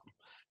awesome.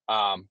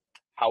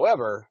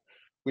 However,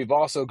 we've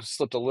also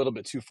slipped a little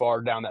bit too far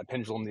down that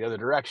pendulum the other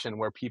direction,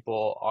 where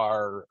people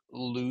are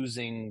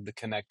losing the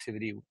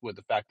connectivity with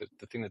the fact that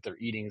the thing that they're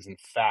eating is in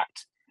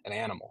fact an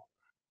animal.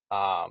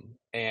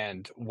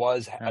 And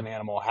was an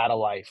animal, had a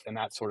life, and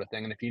that sort of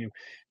thing. And if you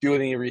do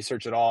any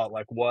research at all,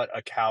 what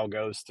a cow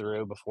goes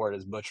through before it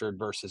is butchered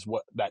versus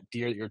what that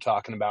deer that you're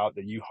talking about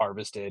that you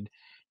harvested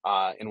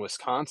in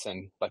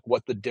Wisconsin,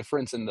 what the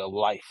difference in the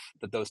life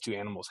that those two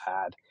animals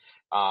had,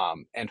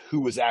 and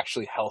who was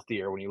actually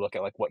healthier when you look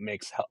at what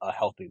makes a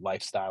healthy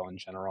lifestyle in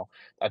general.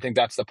 I think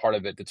that's the part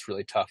of it that's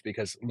really tough,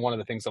 because one of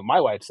the things that my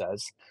wife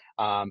says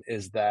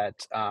is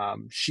that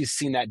she's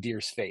seen that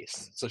deer's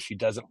face, so she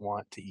doesn't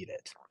want to eat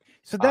it.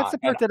 So that's the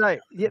part that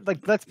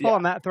let's pull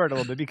on that thread a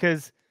little bit,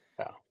 because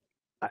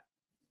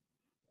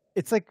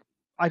it's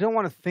I don't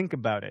want to think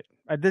about it.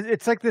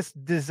 It's this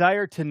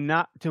desire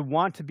to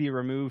want to be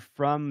removed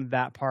from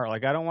that part. I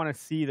don't want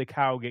to see the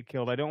cow get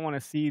killed. I don't want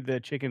to see the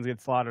chickens get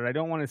slaughtered. I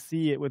don't want to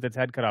see it with its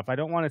head cut off. I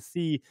don't want to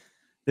see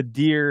the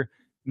deer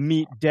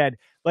meat dead.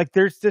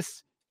 There's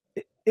this.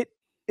 It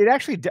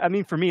actually. I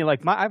mean, for me,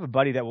 I have a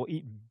buddy that will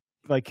eat.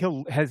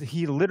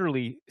 He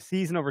literally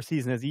season over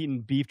season has eaten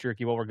beef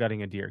jerky while we're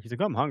gutting a deer. He's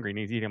I'm hungry, and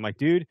he's eating. I'm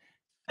dude,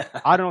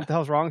 I don't know what the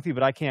hell's wrong with you,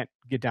 but I can't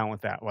get down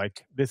with that.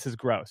 This is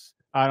gross.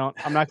 I'm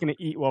not going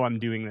to eat while I'm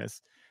doing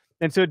this.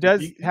 And so it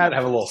does have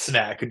a little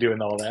snack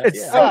doing all that.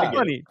 It's so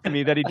funny to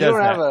me that he does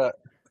that.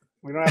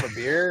 We don't have a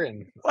beer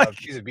and a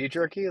piece of beef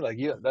jerky.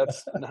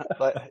 That's not.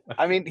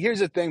 I mean, here's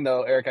the thing,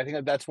 though, Eric. I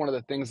think that's one of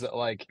the things that,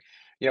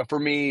 for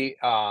me,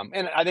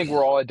 and I think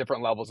we're all at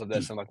different levels of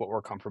this and what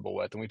we're comfortable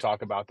with. And we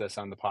talk about this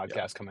on the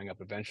podcast coming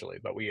up eventually.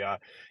 But we,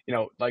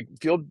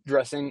 field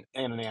dressing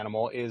and an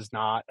animal is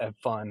not a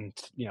fun,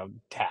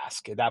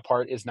 task. That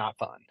part is not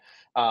fun.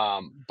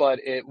 But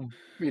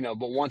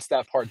once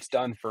that part's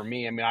done for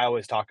me, I mean, I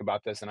always talk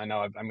about this, and I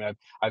know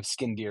I've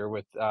skinned deer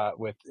with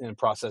in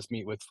processed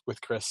meat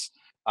with Chris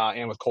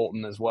and with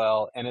Colton as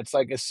well. And it's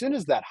like, as soon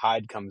as that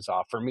hide comes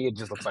off, for me, it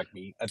just looks like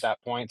meat at that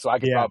point. So I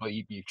could probably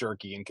eat beef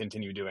jerky and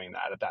continue doing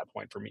that at that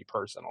point for me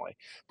personally.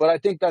 But I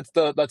think that's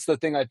the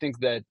thing. I think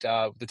that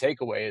the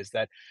takeaway is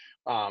that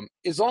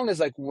as long as,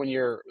 like, when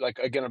you're like,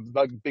 again,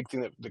 a big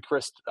thing that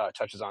Chris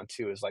touches on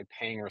too is like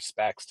paying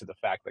respects to the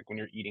fact, like, when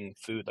you're eating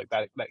food like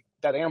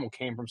that animal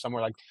came from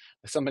somewhere, like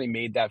somebody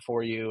made that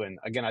for you. And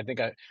again, I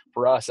think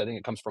for us, I think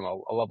it comes from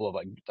a level of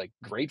like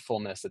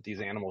gratefulness that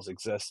these animals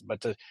exist.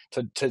 But to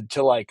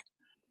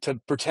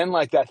pretend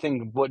like that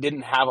thing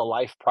didn't have a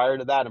life prior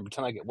to that and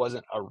pretend like it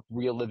wasn't a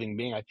real living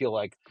being, I feel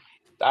like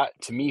that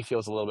to me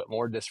feels a little bit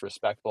more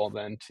disrespectful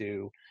than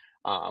to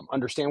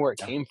understand where it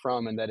came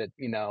from, and that it,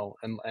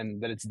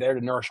 and that it's there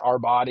to nourish our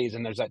bodies,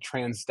 and there's that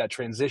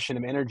transition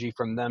of energy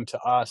from them to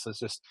us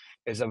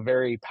is a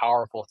very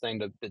powerful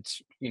thing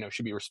that's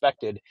should be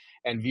respected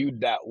and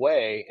viewed that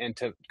way. And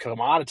to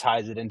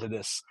commoditize it into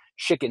this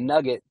chicken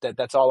nugget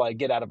that's all I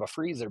get out of a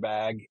freezer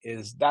bag,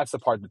 that's the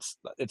part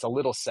it's a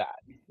little sad,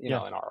 in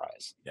our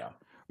eyes. Yeah.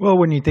 Well,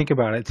 when you think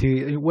about it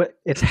too,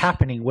 it's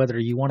happening whether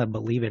you want to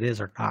believe it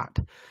is or not.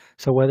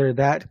 So whether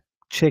that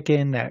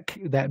chicken,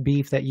 that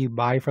beef that you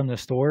buy from the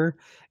store,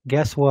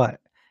 guess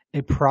what?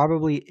 It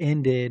probably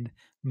ended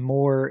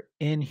more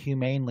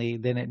inhumanely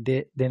than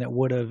it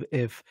would have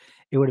if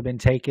it would have been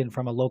taken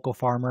from a local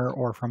farmer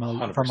or from a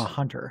 100%.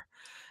 hunter.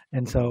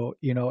 And so,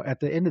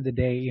 at the end of the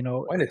day,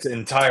 and its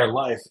entire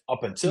life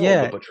up until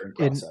the butchering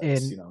process,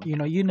 and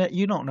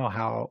you don't know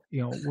how,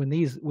 when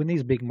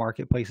these big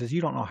marketplaces,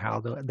 you don't know how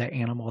the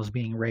animal is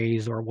being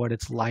raised or what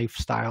its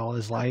lifestyle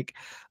is like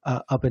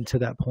up until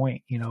that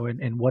point,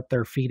 and what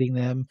they're feeding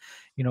them,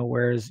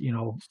 whereas,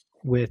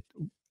 with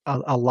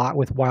a lot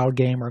with wild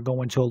game or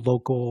going to a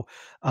local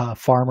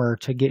farmer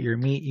to get your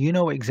meat,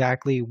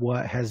 exactly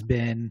what has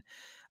been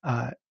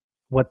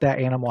what that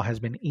animal has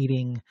been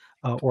eating,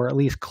 or at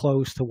least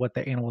close to what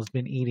the animal has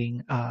been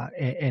eating,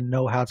 and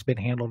know how it's been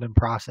handled and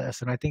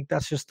processed. And I think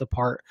that's just the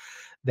part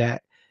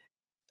that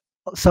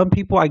some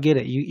people, I get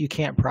it. You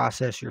can't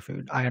process your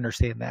food. I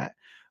understand that.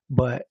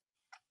 But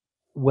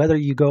whether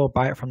you go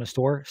buy it from the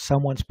store,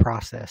 someone's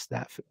processed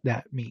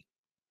that meat.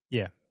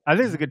 Yeah. I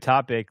think it's a good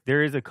topic.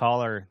 There is a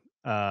caller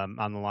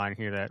on the line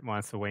here that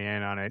wants to weigh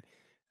in on it.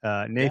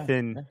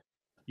 Nathan,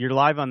 you're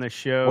live on the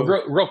show.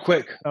 Well, real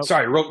quick. Oh.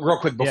 Sorry, real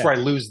quick before I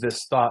lose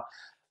this thought.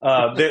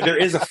 There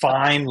is a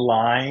fine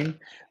line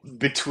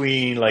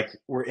between, like,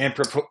 we're I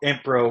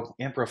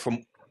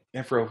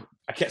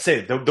can't say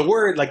it. The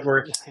word, like,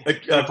 we're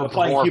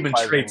applying human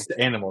traits to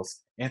animals.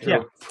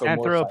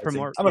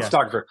 Anthropomorphizing. I'm a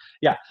photographer.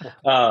 Yeah.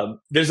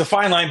 There's a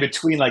fine line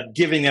between, like,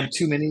 giving them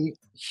too many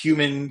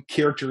human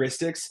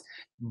characteristics,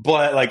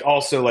 but, like,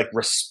 also, like,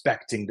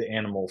 respecting the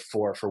animal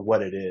for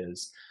what it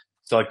is.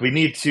 So, like, we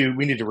need to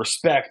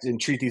respect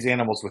and treat these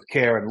animals with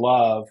care and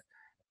love,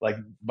 but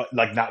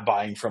not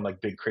buying from,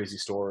 like, big crazy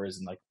stores.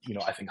 And, like,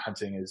 I think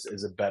hunting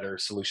is a better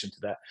solution to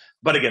that.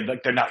 But again,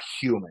 like, they're not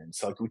humans,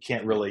 so, like, we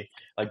can't really,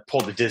 like, pull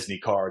the Disney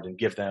card and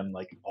give them,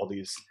 like, all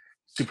these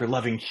super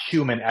loving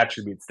human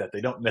attributes that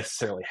they don't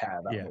necessarily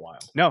have out in the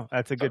wild. No,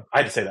 that's a good. I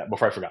had to say that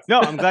before I forgot. No,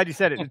 I'm glad you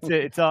said it.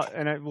 It's all,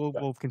 and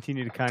we'll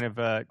continue to kind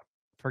of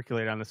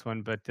percolate on this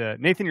one. But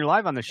Nathan, you're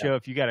live on the show.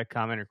 If you got a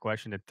comment or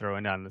question to throw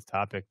in on this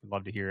topic, we'd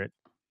love to hear it.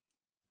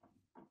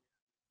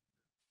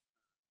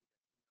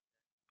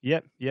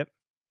 Yep.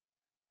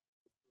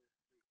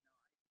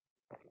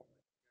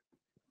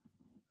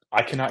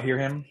 I cannot hear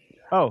him.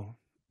 Oh,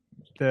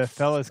 the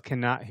fellas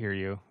cannot hear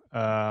you,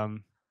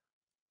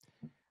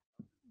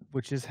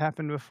 which has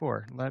happened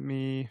before. I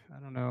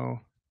don't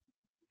know.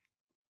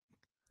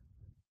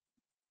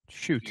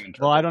 Shoot.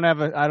 Well, I don't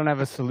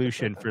have a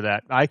solution for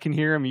that. I can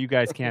hear him. You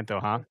guys can't, though,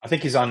 huh? I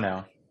think he's on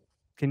now.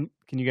 Can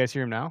you guys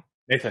hear him now?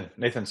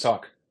 Nathan,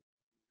 talk.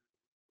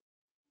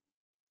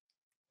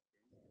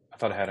 I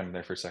thought I had him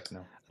there for a second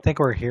now. I think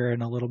we're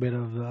hearing a little bit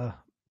of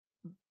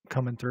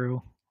coming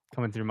through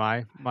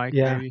my mic.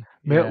 Yeah. Maybe.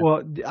 Yeah.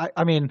 Well,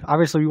 I mean,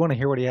 obviously we want to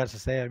hear what he has to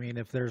say. I mean,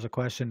 if there's a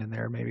question in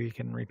there, maybe you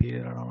can repeat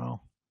it. I don't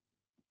know.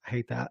 I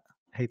hate that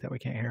we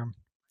can't hear him.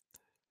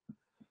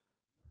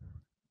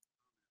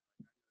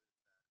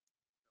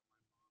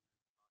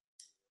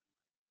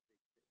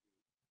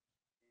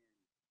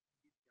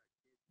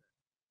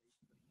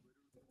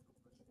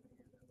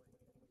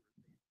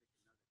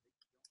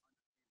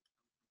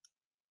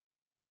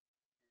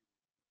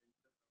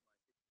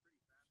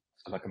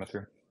 I'm not coming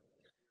through.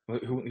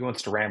 Who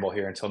wants to ramble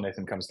here until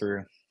Nathan comes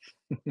through?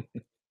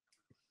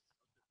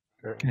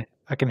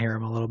 I can hear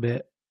him a little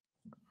bit.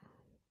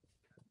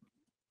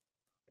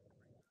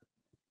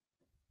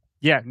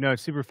 Yeah, no,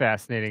 it's super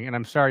fascinating. And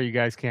I'm sorry you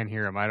guys can't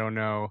hear him. I don't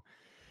know.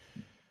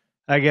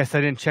 I guess I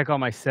didn't check all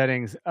my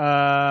settings.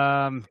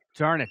 Darn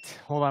it.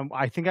 Hold on.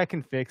 I think I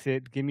can fix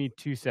it. Give me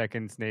 2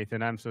 seconds,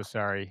 Nathan. I'm so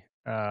sorry.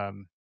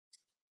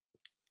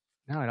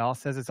 No, it all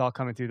says it's all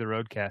coming through the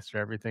Roadcaster.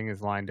 Everything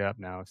is lined up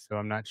now. So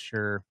I'm not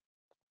sure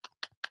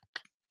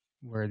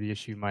where the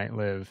issue might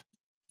live.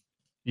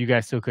 You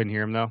guys still couldn't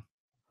hear him, though?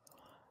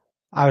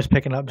 I was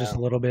picking up just a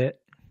little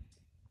bit.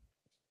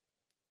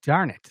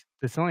 Darn it.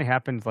 This only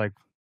happened like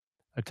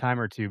a time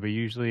or two, but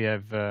usually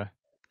I've When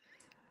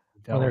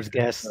dealt there's with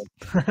guests.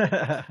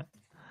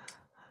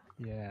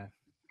 yeah.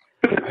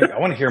 I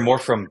want to hear more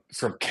from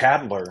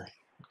Cadler.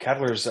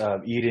 Cadler's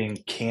eating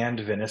canned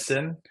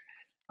venison.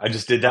 I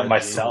just did that Oh,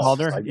 myself.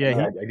 Calder? I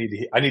Yeah,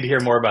 need to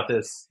hear more about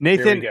this. Here we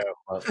Nathan,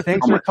 go.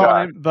 thanks Oh for my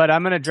calling, but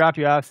I'm gonna drop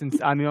you off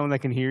since I'm the only one that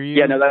can hear you.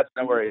 Yeah, no, that's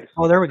no worries.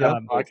 Oh, there we go.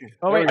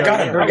 Oh wait, I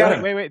got him. I got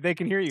him. Wait, they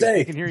can hear you. Stay.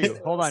 They can hear you.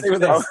 Hold on, Stay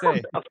with stay, us.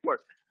 stay. Of course.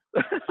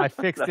 I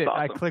fixed That's it.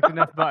 I awesome. clicked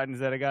enough buttons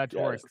that I got it to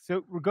Yes. work.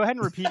 So go ahead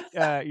and repeat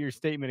your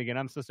statement again.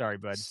 I'm so sorry,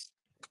 bud.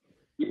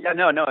 Yeah,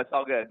 no, it's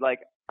all good.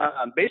 Like,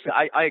 basically,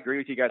 I agree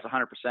with you guys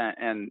 100%.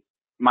 And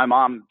my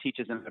mom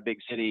teaches in a big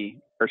city,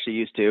 or she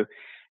used to,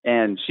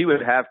 and she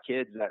would have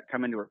kids that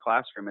come into her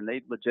classroom, and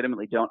they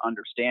legitimately don't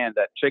understand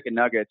that chicken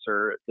nuggets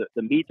or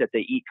the meat that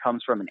they eat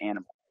comes from an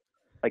animal.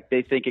 Like,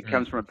 they think it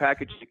comes from a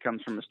package, it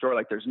comes from a store.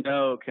 Like, there's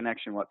no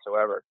connection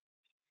whatsoever.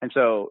 And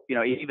so,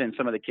 even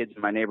some of the kids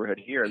in my neighborhood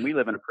here, and we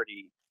live in a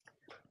pretty,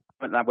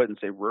 I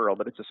wouldn't say rural,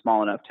 but it's a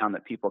small enough town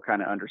that people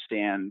kind of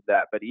understand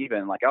that. But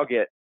even like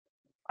when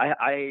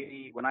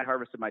I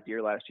harvested my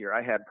deer last year,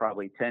 I had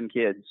probably 10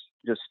 kids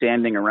just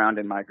standing around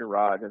in my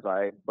garage as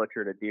I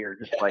butchered a deer,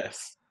 just like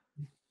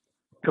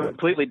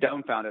completely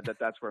dumbfounded that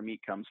that's where meat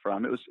comes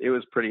from. It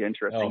was pretty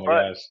interesting. Oh my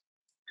but gosh.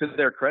 to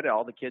their credit,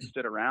 all the kids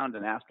stood around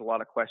and asked a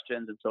lot of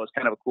questions, and so it's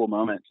kind of a cool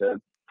moment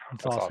to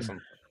That's That's awesome.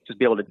 awesome. just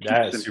be able to teach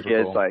That is some super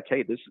kids cool. like,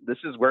 hey, this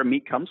is where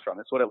meat comes from.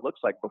 It's what it looks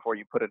like before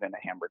you put it in a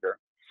hamburger.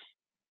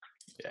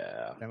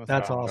 Yeah.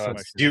 That's awesome.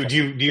 Do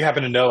you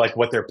happen to know like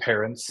what their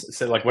parents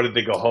said? Like, what did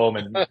they go home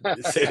and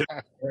say to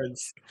their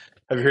parents?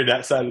 Have you heard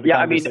that side of the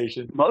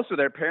conversation? Most of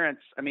their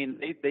parents,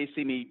 they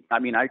see me.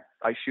 I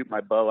shoot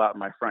my bow out in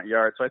my front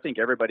yard, so I think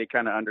everybody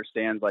kind of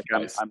understands. Like,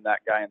 Nice. I'm that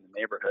guy in the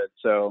neighborhood.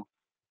 So,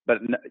 but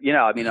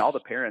all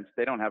the parents,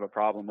 they don't have a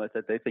problem with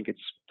it. They think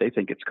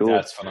it's cool.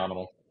 That's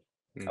phenomenal.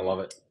 I love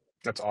it.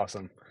 That's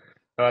awesome.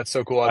 Oh, that's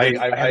so cool. I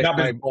have not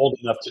been bold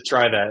enough to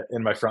try that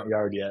in my front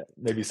yard yet.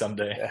 Maybe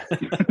someday.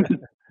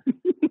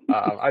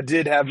 I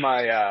did have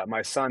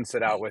my son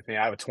sit out with me.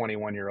 I have a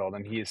 21-year-old,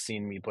 and he has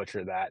seen me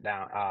butcher that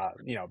down.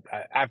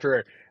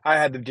 After I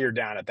had the deer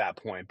down at that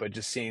point, but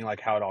just seeing like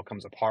how it all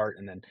comes apart,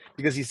 and then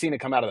because he's seen it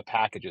come out of the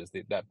packages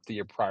the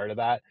year prior to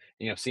that,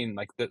 seeing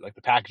like the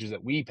packages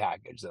that we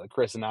packaged, that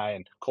Chris and I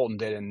and Colton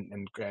did,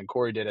 and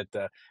Corey did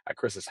at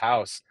Chris's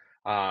house.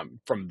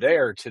 From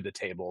there to the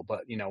table,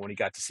 but when he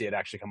got to see it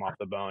actually come off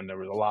the bone, there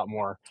was a lot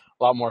more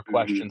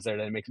questions there.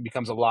 That it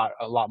becomes a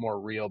lot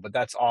more real. But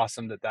that's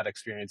awesome that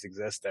experience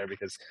exists there,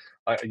 because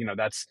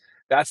that's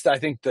I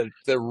think the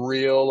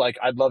real, like,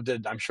 I'd love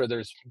to. I'm sure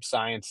there's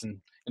science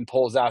and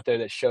polls out there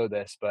that show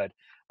this, but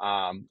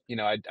I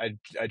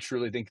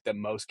truly think that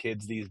most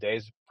kids these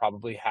days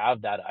probably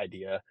have that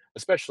idea,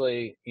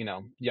 especially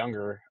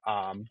younger,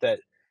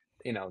 that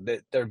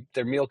that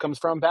their meal comes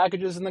from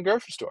packages in the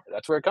grocery store.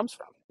 That's where it comes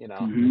from,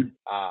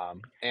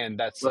 and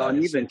that's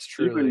and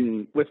truly.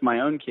 even with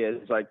my own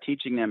kids, like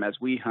teaching them as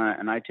we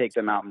hunt and I take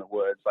them out in the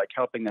woods, like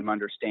helping them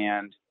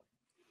understand,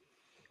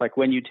 like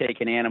when you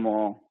take an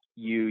animal,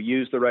 you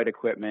use the right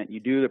equipment, you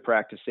do the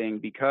practicing,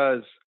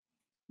 because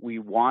we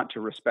want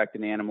to respect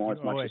an animal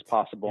as much as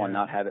possible and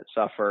not have it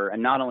suffer.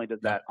 And not only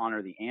does that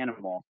honor the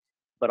animal,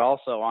 but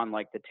also on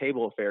like the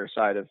table affair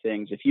side of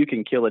things, if you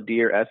can kill a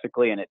deer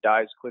ethically and it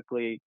dies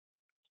quickly,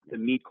 the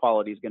meat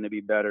quality is going to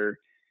be better.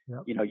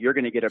 Yep. You're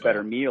going to get a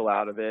better meal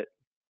out of it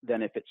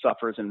than if it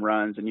suffers and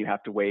runs and you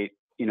have to wait,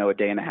 a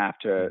day and a half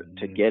to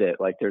get it.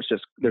 Like there's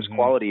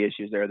quality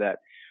issues there that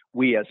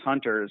we as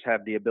hunters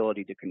have the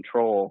ability to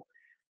control,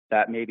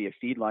 that maybe a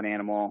feedlot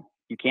animal,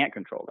 you can't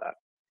control that.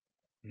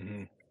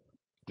 Mm-hmm.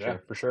 Yeah,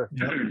 for sure.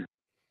 Yep.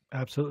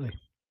 Absolutely.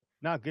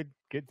 No, good.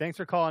 Thanks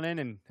for calling in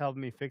and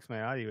helping me fix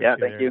my audio. Yeah,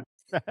 thank you.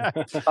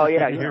 Oh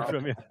yeah, hear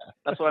from you.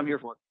 That's what I'm here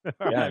for.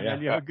 Man,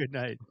 you have a good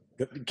night.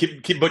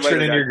 Keep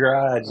butchering in your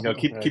garage.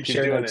 Keep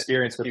sharing that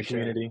experience with the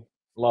sharing. community.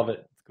 Love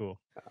it. It's cool.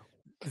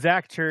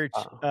 Zach Church,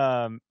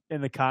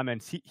 in the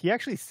comments, he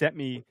actually sent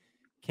me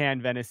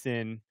canned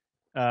venison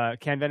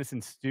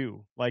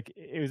stew. Like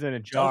it was in a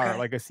jar,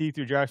 like a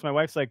see-through jar. So my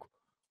wife's like,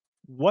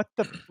 "What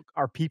the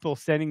are people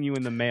sending you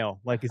in the mail?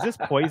 Like, is this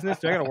poisonous?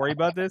 Do I got to worry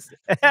about this?"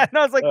 And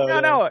I was like,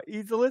 "No,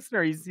 he's a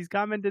listener. He's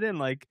commented in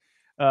like."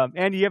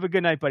 Andy, you have a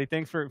good night, buddy.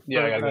 Thanks for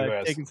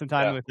taking some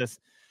time with us.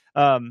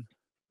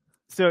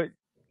 So,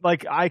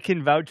 like, I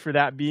can vouch for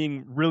that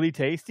being really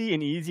tasty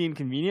and easy and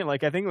convenient.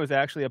 Like, I think it was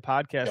actually a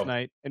podcast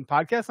night, and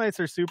podcast nights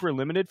are super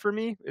limited for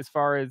me as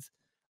far as,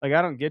 like,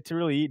 I don't get to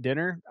really eat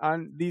dinner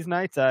on these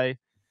nights. I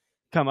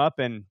come up,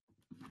 and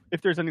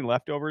if there's any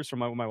leftovers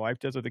from what my wife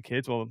does with the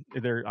kids while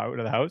they're out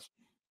of the house,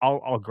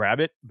 I'll grab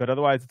it. But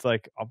otherwise, it's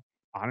like, I'm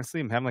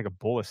having like a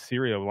bowl of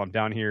cereal while I'm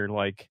down here,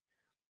 like,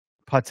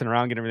 putzing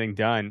around, getting everything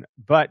done.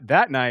 But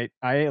that night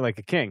I ate like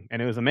a king, and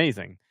it was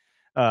amazing.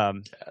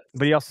 But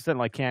he also sent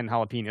like canned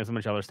jalapenos and a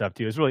bunch of other stuff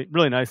too. It was really,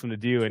 really nice of him to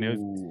do, and it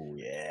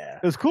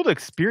was cool to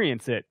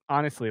experience it.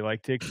 Honestly,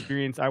 like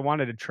I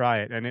wanted to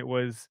try it, and it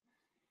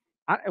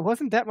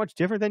wasn't that much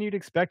different than you'd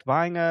expect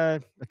buying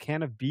a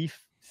can of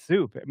beef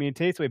soup. I mean, it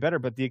tastes way better,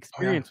 but the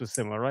experience was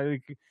similar, right?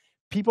 Like,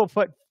 people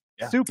put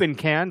soup in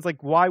cans.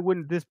 Like, why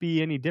wouldn't this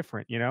be any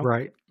different? You know?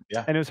 Right.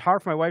 Yeah. And it was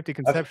hard for my wife to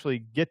conceptually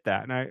get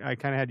that, and I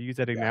kind of had to use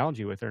that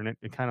analogy with her, and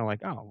it kind of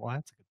like, oh, well,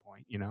 that's a good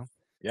point, you know?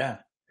 Yeah.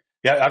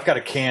 Yeah, I've got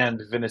a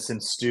canned venison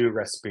stew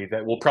recipe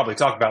that we'll probably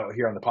talk about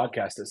here on the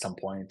podcast at some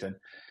point. And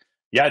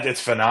yeah,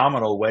 it's a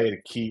phenomenal way to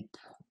keep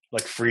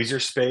like freezer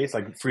space,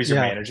 like freezer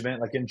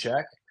management, like in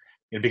check,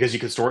 because you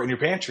can store it in your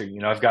pantry.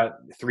 I've got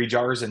 3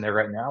 jars in there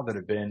right now that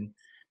have been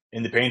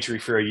in the pantry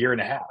for a year and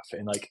a half.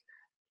 And like,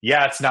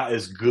 yeah, it's not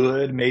as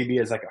good maybe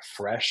as like a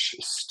fresh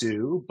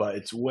stew, but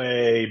it's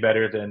way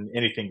better than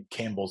anything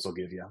Campbell's will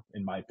give you,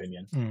 in my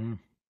opinion.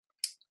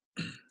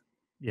 Mm-hmm.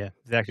 Yeah,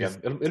 Zach. Yeah,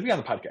 it'll be on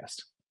the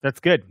podcast. That's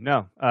good.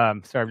 No, sorry,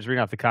 I'm just reading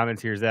off the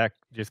comments here. Zach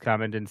just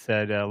commented and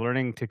said,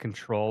 learning to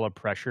control a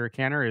pressure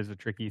canner is a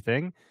tricky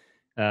thing.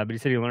 But he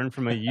said he learned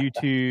from a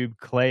YouTube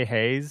Clay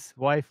Hayes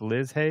wife,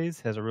 Liz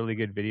Hayes, has a really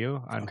good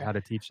video on how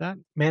to teach that.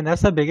 Man,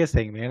 that's the biggest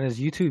thing, man, is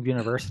YouTube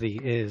University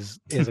is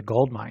a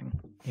gold mine.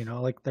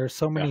 Like there's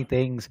so many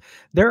things.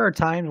 There are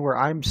times where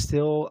I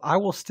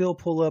will still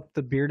pull up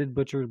the Bearded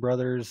Butcher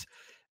Brothers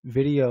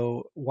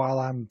video while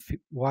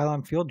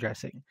I'm field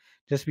dressing,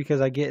 just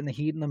because I get in the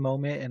heat in the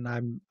moment and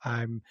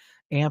I'm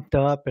amped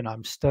up and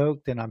I'm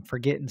stoked and I'm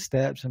forgetting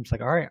steps. I'm just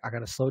like, all right, I got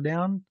to slow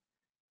down.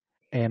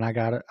 And I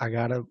gotta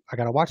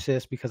watch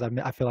this because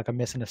I feel like I'm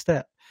missing a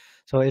step.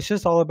 So it's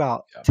just all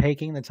about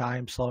taking the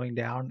time, slowing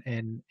down,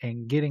 and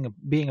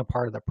being a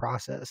part of the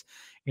process.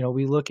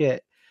 We look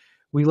at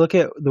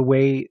the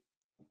way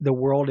the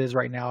world is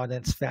right now, and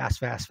it's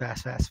fast.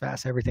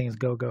 Everything is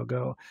go, go,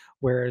 go.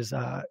 Whereas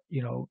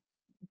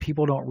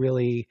people don't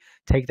really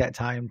take that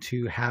time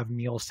to have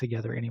meals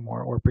together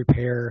anymore or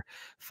prepare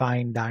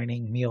fine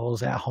dining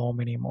meals at home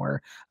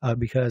anymore,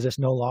 because it's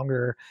no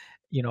longer.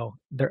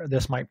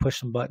 This might push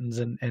some buttons,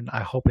 and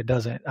I hope it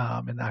doesn't.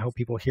 And I hope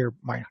people hear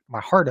my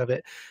heart of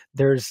it.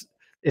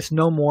 It's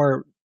no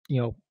more,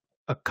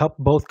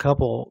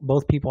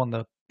 both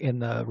people in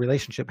the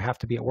relationship have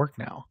to be at work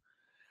now.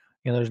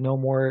 There's no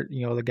more,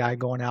 the guy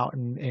going out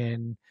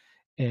and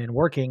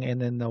working,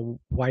 and then the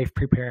wife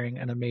preparing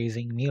an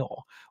amazing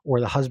meal, or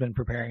the husband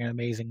preparing an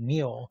amazing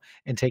meal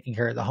and taking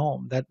care of the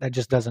home. That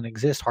just doesn't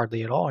exist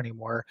hardly at all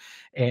anymore.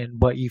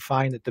 But you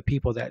find that the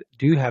people that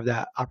do have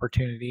that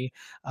opportunity,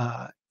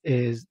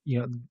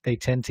 they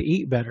tend to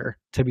eat better,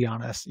 to be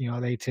honest.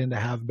 They tend to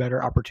have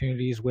better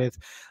opportunities with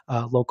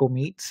local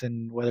meats,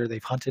 and whether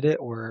they've hunted it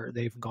or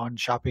they've gone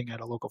shopping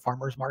at a local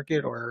farmer's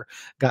market or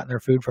gotten their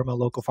food from a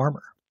local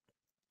farmer.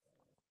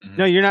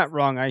 No, you're not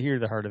wrong. I hear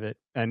the heart of it.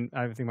 And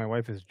I think my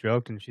wife has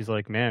joked, and she's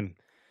like, man,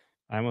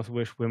 I almost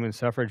wish women's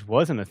suffrage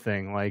wasn't a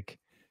thing. Like,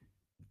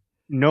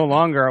 no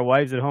longer are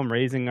wives at home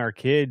raising our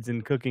kids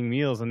and cooking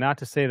meals. And not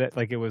to say that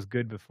like it was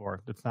good before.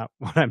 That's not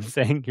what I'm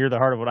saying. Hear the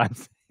heart of what I'm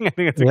saying. I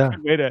think it's a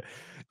good way to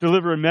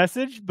deliver a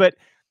message. But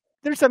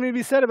there's something to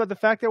be said about the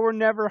fact that we're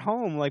never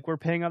home. Like, we're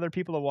paying other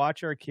people to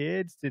watch our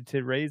kids,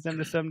 to raise them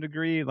to some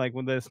degree. Like,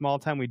 when the small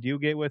time we do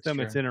get with them,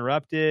 it's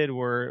interrupted.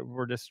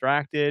 We're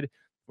distracted.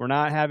 We're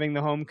not having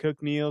the home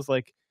cooked meals.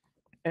 Like,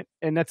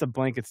 and that's a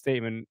blanket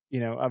statement.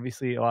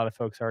 Obviously a lot of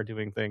folks are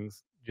doing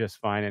things just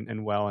fine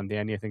and well. And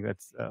Danny, I think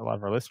that's a lot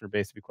of our listener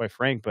base, to be quite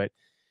frank. But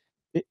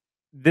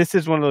this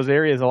is one of those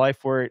areas of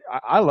life where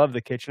I love the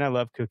kitchen. I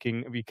love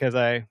cooking because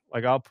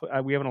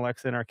we have an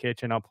Alexa in our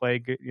kitchen. I'll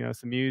play,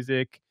 some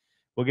music.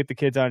 We'll get the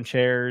kids on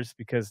chairs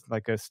because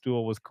like a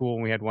stool was cool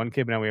when we had one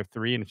kid, but now we have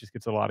 3 and it just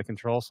gets a lot of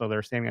control. So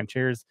they're standing on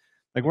chairs.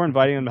 Like, we're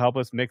inviting them to help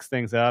us mix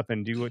things up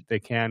and do what they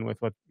can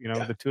with what,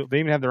 the tool. They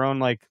even have their own,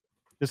 like,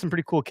 there's some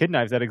pretty cool kid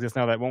knives that exist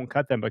now that won't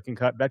cut them, but can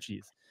cut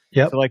veggies.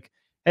 Yep. So like,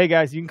 hey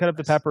guys, you can cut up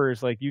the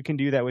peppers. Like, you can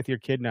do that with your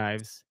kid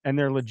knives, and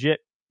they're legit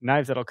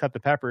knives that'll cut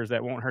the peppers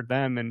that won't hurt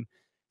them. And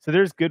so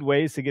there's good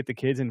ways to get the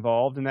kids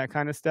involved in that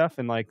kind of stuff.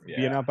 And like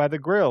being out by the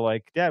grill,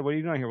 like, Dad, what are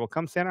you doing here? Well,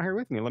 come stand out here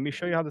with me. Let me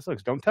show you how this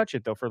looks. Don't touch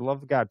it though. For the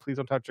love of God, please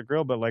don't touch the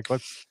grill. But like,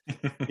 let's,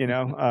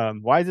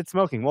 why is it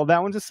smoking? Well,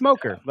 that one's a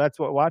smoker. That's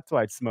why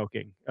it's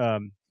smoking.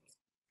 And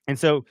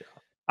so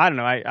I don't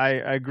know. I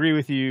agree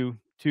with you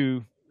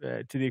to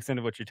the extent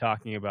of what you're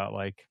talking about.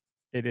 Like,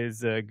 it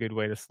is a good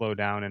way to slow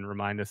down and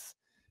remind us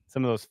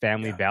some of those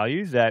family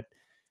values that,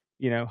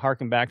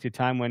 harken back to a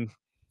time when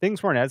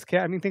things weren't as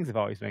chaotic. I mean, things have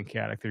always been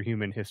chaotic through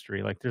human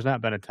history. Like, there's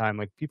not been a time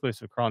like people used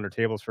to crawl under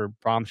tables for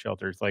bomb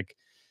shelters. Like,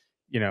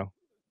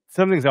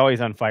 something's always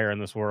on fire in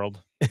this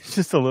world. It's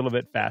just a little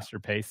bit faster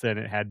paced than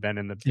it had been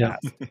in the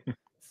past.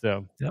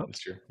 So that's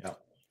true.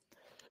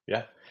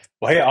 Yeah.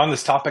 Well, hey, on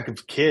this topic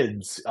of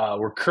kids,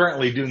 we're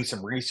currently doing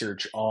some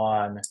research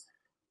on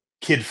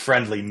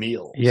kid-friendly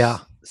meals. Yeah.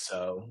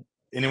 So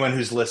anyone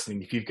who's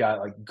listening, if you've got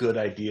like good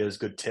ideas,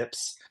 good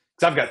tips,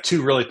 because I've got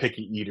 2 really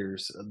picky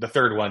eaters. The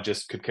third one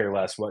just could care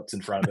less what's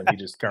in front of him. He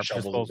just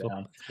shovels it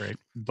down. Great.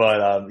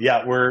 But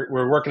we're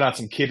working on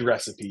some kid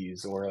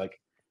recipes, or like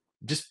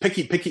just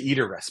picky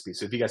eater recipes.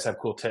 So if you guys have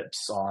cool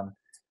tips on,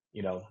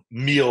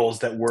 meals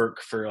that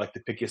work for like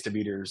the pickiest of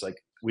eaters,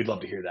 like, we'd love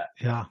to hear that.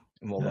 Yeah.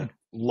 And we'll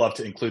love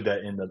to include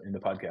that in the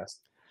podcast.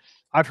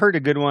 I've heard a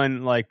good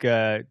one, like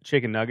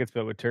chicken nuggets,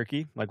 but with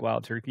turkey, like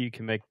wild turkey. You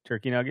can make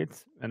turkey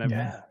nuggets, and I've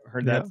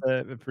heard that's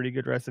a pretty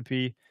good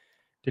recipe.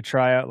 to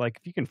try out. Like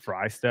if you can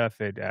fry stuff,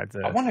 it adds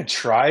I want to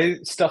try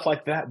stuff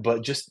like that,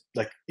 but just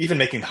like even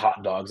making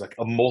hot dogs, like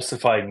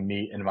emulsifying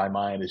meat in my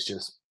mind is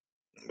just,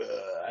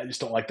 I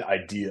just don't like the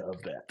idea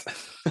of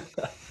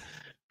that.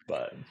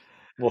 But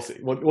we'll see.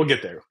 We'll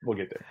get there. We'll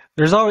get there.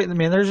 There's always, I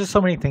mean, there's just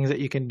so many things that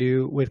you can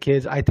do with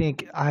kids. I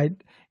think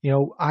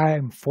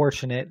I'm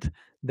fortunate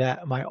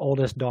that my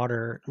oldest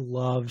daughter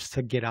loves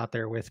to get out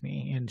there with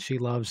me, and she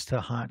loves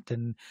to hunt.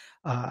 And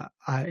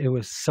it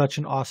was such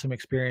an awesome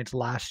experience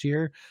last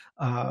year.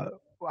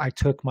 I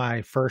took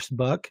my first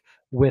buck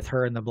with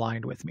her in the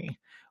blind with me,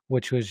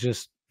 which was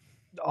just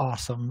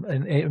awesome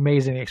and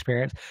amazing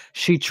experience.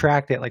 She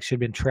tracked it like she'd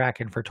been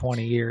tracking for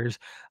 20 years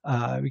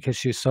because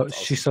she's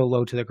so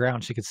low to the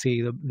ground she could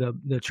see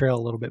the trail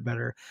a little bit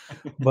better.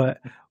 But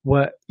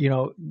what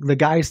the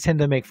guys tend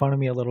to make fun of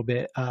me a little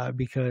bit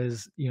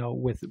because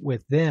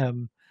with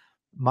them,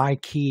 my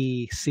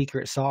key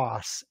secret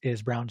sauce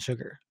is brown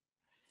sugar,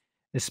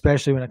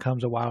 especially when it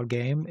comes to wild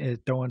game. Is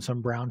throwing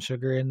some brown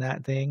sugar in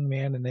that thing,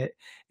 man, and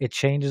it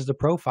changes the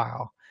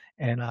profile.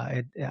 And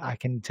I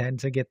can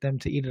tend to get them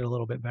to eat it a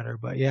little bit better.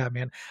 But yeah,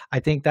 man, I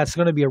think that's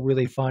going to be a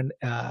really fun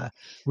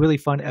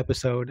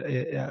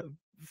episode,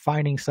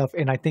 finding stuff.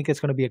 And I think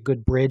it's going to be a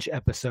good bridge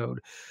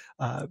episode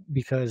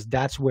because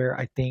that's where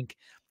I think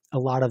a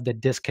lot of the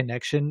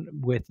disconnection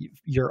with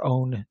your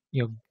own,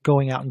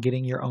 going out and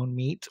getting your own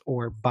meat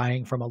or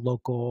buying from a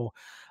local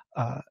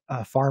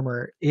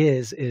farmer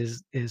is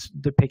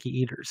the picky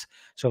eaters.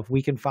 So if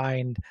we can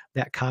find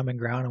that common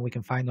ground and we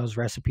can find those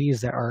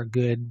recipes that are a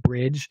good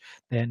bridge,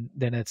 then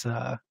it's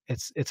a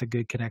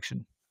good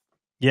connection.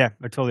 Yeah,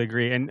 I totally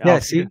agree. And yeah,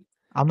 see,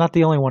 I'm not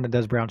the only one that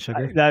does brown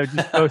sugar. I was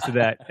just posted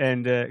that.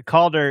 And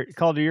Calder,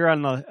 you're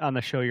on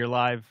the show. You're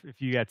live.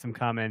 If you got some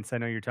comments, I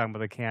know you're talking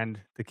about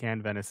the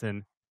canned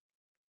venison.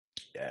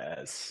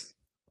 Yes.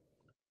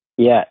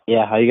 Yeah.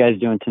 How you guys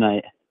doing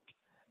tonight?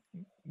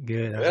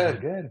 Good.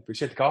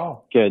 Appreciate the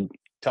call. Good.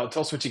 Tell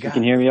us what you got. You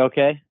can hear me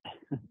okay?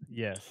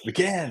 Yes. We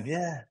can,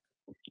 yeah.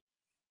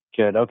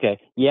 Good, okay.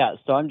 Yeah,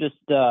 so I'm just,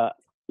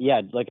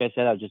 like I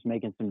said, I was just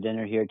making some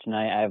dinner here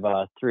tonight. I have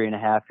a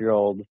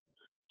 3.5-year-old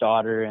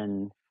daughter,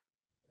 and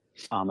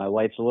my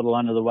wife's a little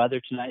under the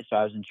weather tonight, so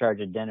I was in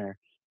charge of dinner.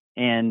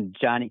 And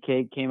Johnny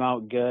Cake came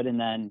out good, and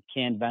then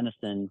canned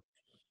venison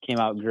came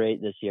out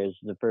great this year. This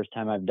is the first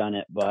time I've done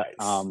it, but,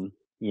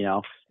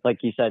 nice. Like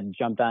you said,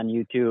 jumped on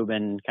YouTube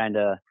and kind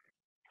of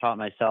taught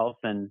myself,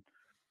 and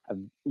I've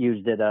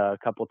used it a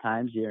couple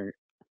times here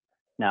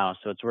now,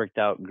 so it's worked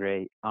out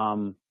great.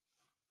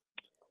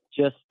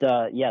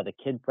 The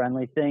kid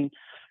friendly thing,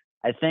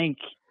 I think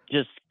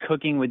just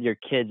cooking with your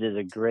kids is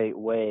a great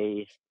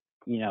way,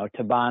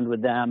 to bond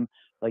with them.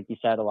 Like you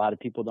said, a lot of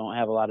people don't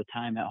have a lot of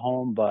time at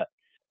home, but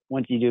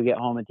once you do get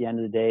home at the end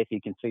of the day, if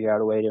you can figure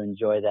out a way to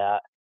enjoy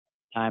that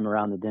time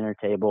around the dinner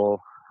table,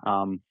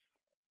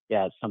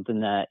 it's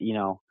something that,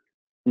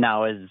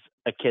 now as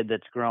a kid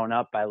that's grown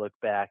up, I look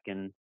back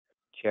and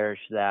cherish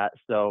that.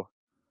 So,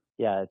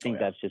 I think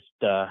that's just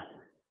a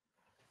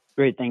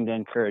great thing to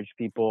encourage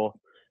people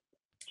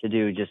to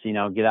do. Just,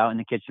 get out in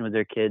the kitchen with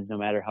their kids, no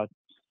matter how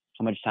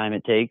much time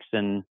it takes,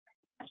 and,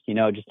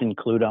 just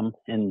include them,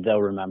 and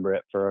they'll remember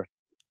it for,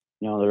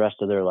 the rest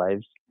of their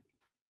lives.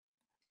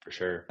 For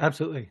sure.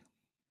 Absolutely.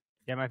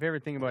 Yeah, my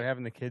favorite thing about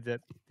having the kids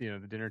at the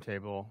dinner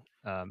table.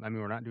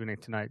 We're not doing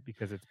it tonight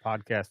because it's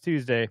Podcast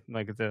Tuesday.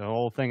 Like it's a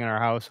whole thing in our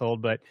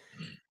household, but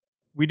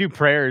we do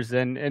prayers,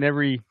 and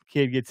every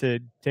kid gets to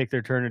take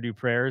their turn to do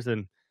prayers.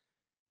 And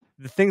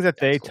the things that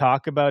they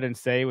talk about and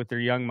say with their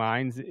young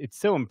minds, it's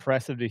so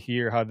impressive to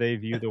hear how they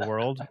view the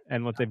world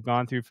and what they've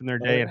gone through from their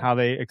day and how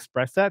they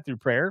express that through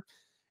prayer.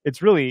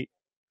 It's really,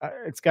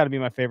 it's got to be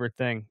my favorite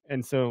thing.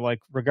 And so, like,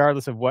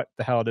 regardless of what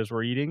the hell it is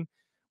we're eating,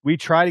 we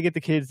try to get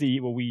the kids to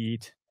eat what we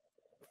eat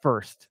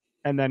first.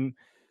 And then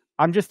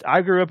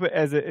I grew up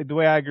the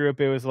way I grew up,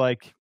 it was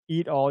like,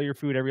 eat all your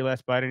food, every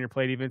last bite on your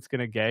plate, even if it's going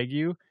to gag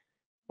you,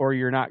 or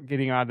you're not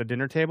getting out of the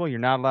dinner table. You're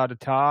not allowed to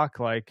talk.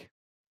 Like,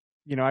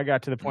 I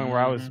got to the point where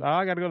I was,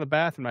 I got to go to the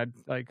bathroom. I'd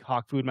like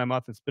hawk food in my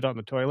mouth and spit out in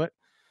the toilet.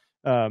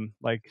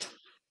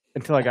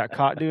 Until I got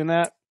caught doing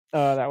that.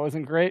 That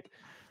wasn't great.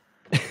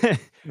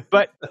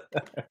 But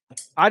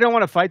I don't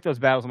want to fight those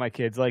battles with my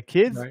kids. Like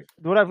kids, right.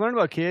 What I've learned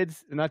about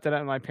kids, not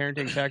that my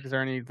parenting tactics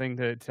are anything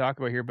to talk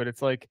about here, but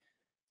it's like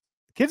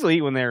kids will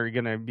eat when they're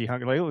going to be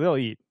hungry. Like they'll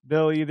eat.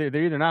 They're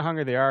either not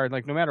hungry, they are.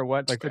 Like no matter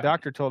what, like the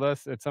doctor told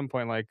us at some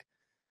point, like,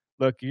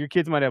 look, your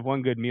kids might have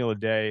one good meal a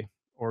day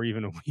or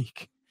even a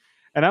week.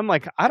 And I'm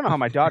like, I don't know how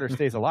my daughter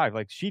stays alive.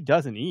 Like she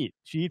doesn't eat.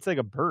 She eats like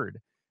a bird.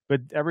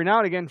 But every now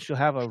and again, she'll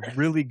have a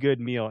really good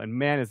meal. And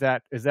man, is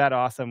that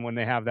awesome when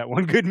they have that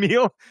one good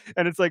meal.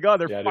 And it's like, oh,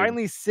 they're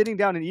finally sitting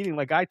down and eating.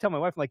 Like I tell my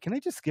wife, like, can they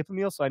just skip a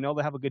meal so I know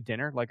they'll have a good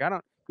dinner? Like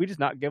we just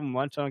not give them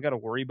lunch. I don't got to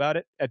worry about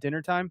it at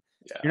dinner time.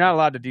 Yeah. You're not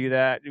allowed to do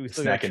that. We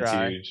still got to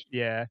try. Huge.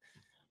 Yeah.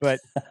 But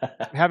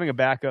having a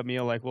backup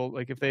meal, like, well,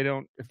 like if they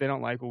don't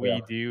like what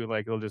we do,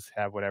 like they'll just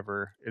have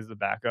whatever is the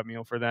backup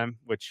meal for them,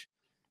 which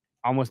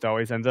almost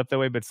always ends up that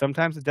way, but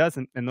sometimes it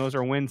doesn't, and those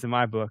are wins in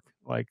my book.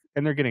 Like,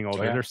 and they're getting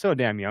older. yeah. They're so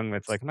damn young.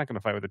 That's like, I'm not going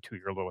to fight with a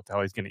 2-year-old. What the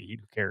hell he's going to eat?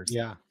 Who cares?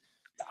 Yeah.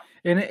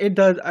 And it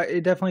does.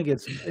 It definitely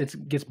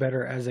gets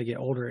better as they get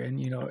older, and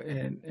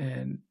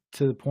and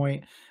to the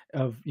point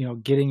of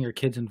getting your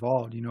kids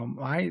involved.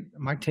 My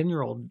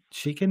 10-year-old,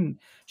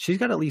 she's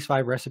got at least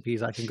 5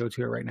 recipes I can go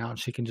to her right now, and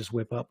she can just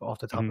whip up off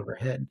the top of her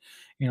head.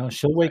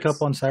 She'll wake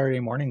up on Saturday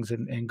mornings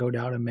and go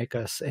down and make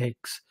us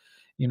eggs,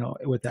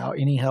 without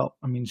any help.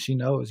 I mean, she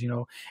knows,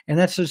 and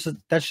that's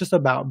just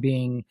about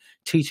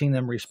teaching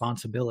them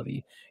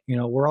responsibility.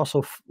 We're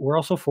also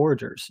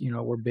foragers.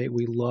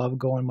 We love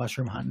going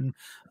mushroom hunting,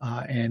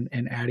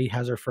 and Addie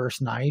has her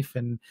first knife,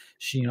 and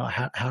she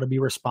how to be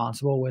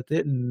responsible with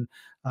it, and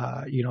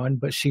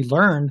but she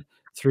learned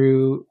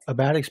through a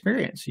bad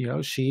experience.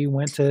 She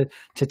went to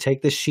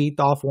take the sheath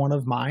off one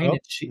of mine.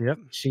 And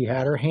she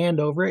had her hand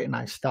over it, and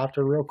I stopped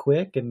her real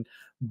quick,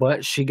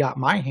 but she got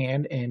my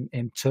hand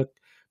and took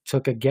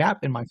a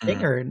gap in my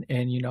finger, and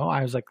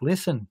I was like,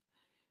 listen,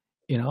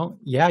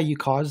 yeah, you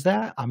caused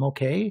that. I'm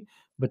okay,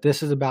 but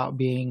this is about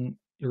being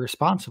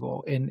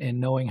irresponsible and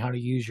knowing how to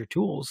use your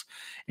tools,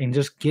 and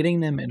just getting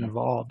them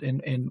involved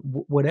in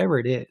whatever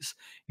it is.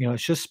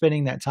 It's just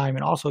spending that time.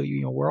 And also,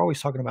 we're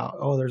always talking about,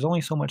 there's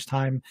only so much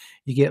time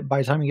you get by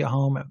the time you get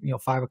home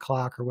at 5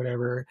 o'clock or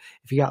whatever.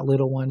 If you got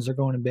little ones, they're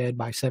going to bed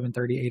by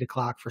 7:30, 8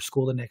 o'clock for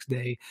school the next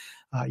day.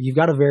 You've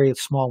got a very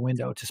small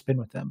window to spend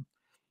with them.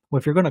 Well,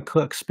 if you're going to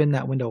cook, spend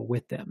that window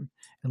with them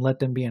and let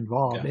them be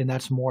involved. And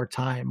that's more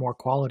time, more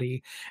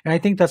quality. And I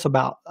think that's a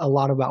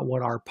lot about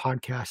what our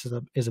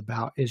podcast is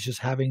about, is just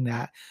having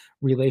that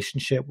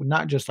relationship with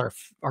not just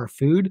our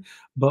food,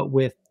 but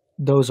with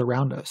those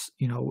around us.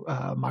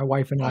 My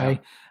wife and I,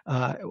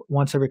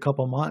 once every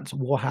couple of months,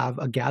 we'll have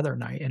a gather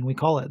night, and we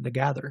call it the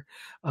gather,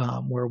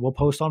 where we'll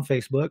post on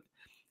Facebook.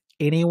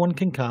 Anyone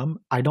can come.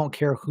 I don't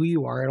care who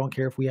you are. I don't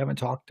care if we haven't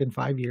talked in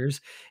 5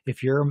 years.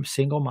 If you're a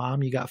single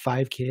mom, you got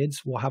 5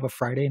 kids, we'll have a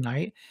Friday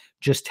night.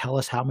 Just tell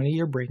us how many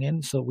you're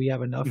bringing, so we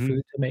have enough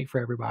food to make for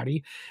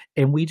everybody.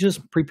 And we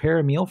just prepare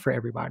a meal for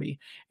everybody.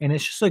 And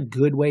it's just a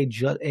good way,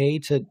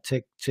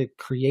 to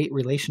create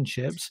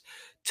relationships,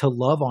 to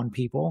love on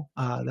people.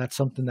 That's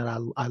something that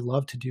I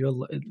love to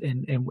do.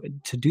 And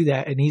to do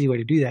that, an easy way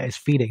to do that is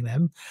feeding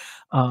them.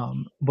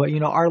 But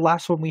our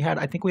last one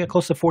I think we had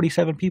close to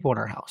 47 people in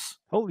our house.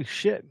 Holy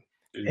shit.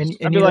 And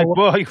I'd be like,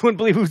 whoa, you wouldn't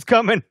believe who's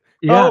coming.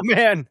 Yeah. Oh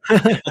man.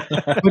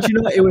 But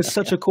it was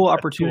such a cool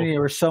opportunity. Cool.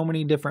 There were so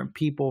many different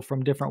people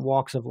from different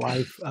walks of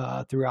life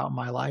throughout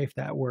my life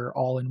that were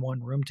all in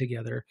one room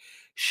together,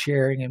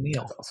 sharing a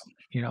meal. That's awesome.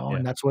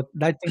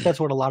 And I think that's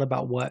what a lot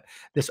about what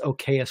this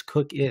Okayest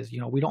Cook is.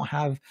 We don't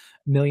have $1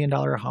 million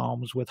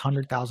homes with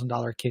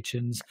 $100,000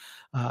 kitchens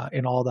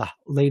and all the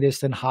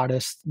latest and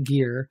hottest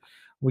gear.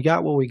 We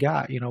got what we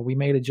got. We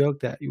made a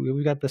joke that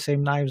we got the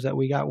same knives that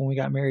we got when we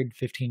got married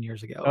 15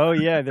 years ago. Oh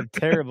yeah, they're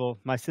terrible.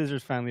 My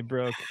scissors finally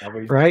broke.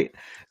 Right.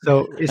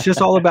 So it's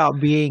just all about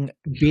being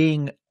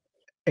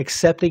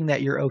accepting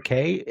that you're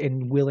okay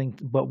and willing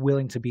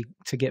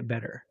to get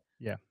better.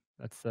 Yeah,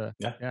 that's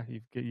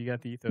you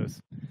got the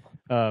ethos.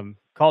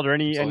 Calder,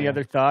 any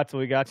other thoughts?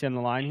 We got you on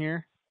the line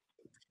here.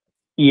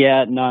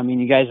 Yeah, no, I mean,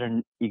 you guys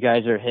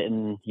are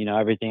hitting,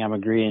 everything. I'm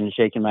agreeing,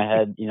 shaking my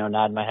head,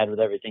 nodding my head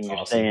with everything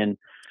you're saying.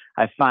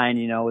 I find,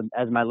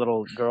 as my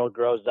little girl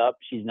grows up,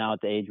 she's now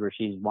at the age where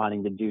she's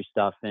wanting to do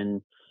stuff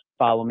and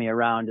follow me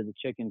around to the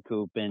chicken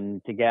coop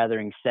and to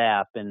gathering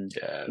sap and,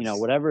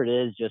 whatever it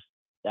is. Just,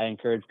 I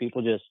encourage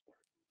people, just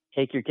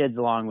take your kids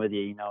along with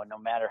you, no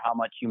matter how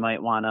much you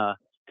might want to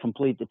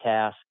complete the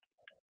task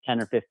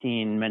 10 or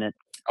 15 minutes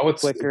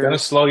it's quicker. Going to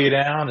slow you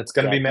down. It's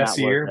going to be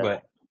messier,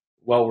 but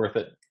well worth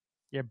it.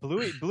 Yeah,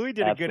 Bluey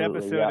did a good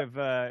episode of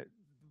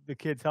the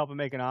kids helping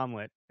make an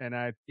omelet, and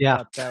I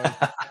thought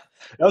that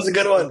was a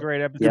good one.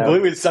 Great episode. Yeah.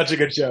 Bluey is such a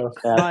good show.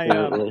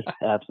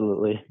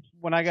 Absolutely.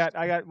 When I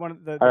got one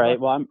of the. All right.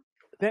 Well,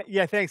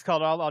 thanks,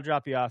 Calder. I'll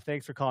drop you off.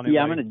 Thanks for calling in.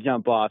 Yeah, I'm going to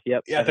jump off.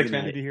 Yep. Yeah, thanks,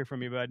 man. Good to hear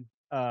from you, bud.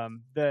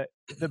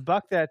 The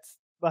buck that's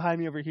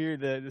behind me over here,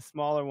 the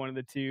smaller one of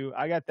the two,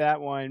 I got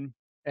that one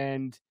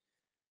and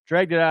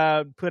dragged it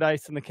out, put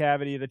ice in the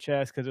cavity of the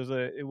chest because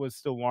it was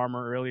still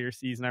warmer earlier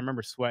season. I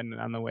remember sweating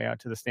on the way out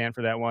to the stand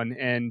for that one,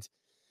 and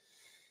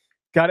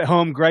got it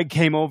home. Greg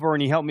came over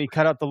and he helped me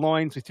cut out the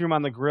loins. We threw them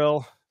on the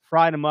grill,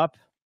 fried them up,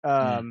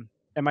 and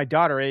my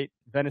daughter ate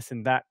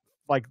venison that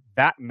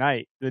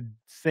night, the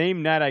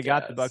same night I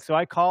got the buck. So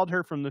I called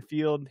her from the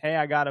field. Hey,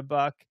 I got a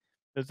buck.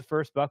 It was the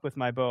first buck with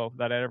my bow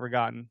that I'd ever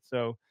gotten.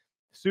 So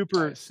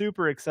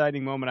super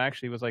exciting moment. I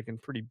actually was in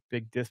pretty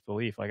big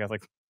disbelief. I was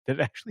like, did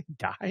it actually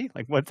die?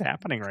 What's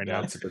happening right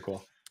now? That's super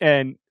cool.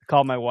 And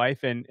called my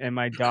wife and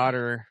my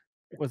daughter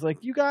was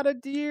like, you got a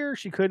deer.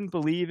 She couldn't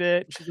believe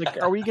it. She's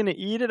like, are we going to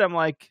eat it? I'm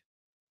like,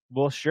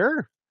 well,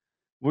 sure.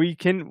 We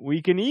can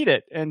eat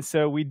it. And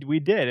so we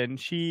did. And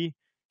she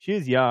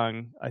was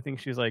young. I think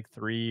she was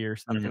 3 or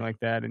something like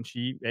that. And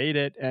she ate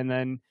it. And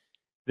then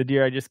the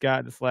deer I just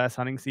got this last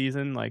hunting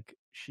season,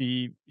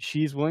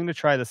 she's willing to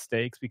try the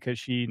steaks because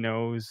she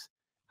knows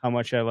how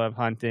much I love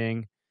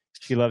hunting.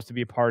 She loves to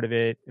be a part of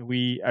it.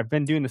 I've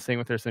been doing this thing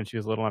with her since she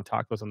was little. I've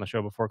talked about this on the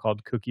show before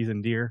called Cookies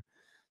and Deer.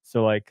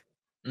 So like,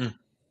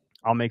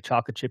 I'll make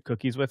chocolate chip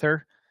cookies with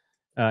her.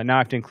 Now I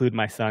have to include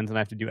my sons, and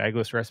I have to do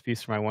eggless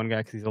recipes for my one guy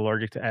because he's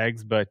allergic to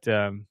eggs. But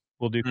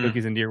we'll do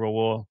cookies and deer.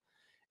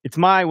 It's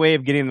my way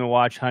of getting them to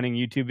watch hunting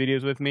YouTube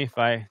videos with me. If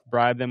I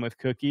bribe them with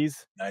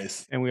cookies,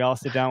 Nice, and we all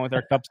sit down with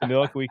our cups of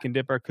milk, we can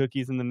dip our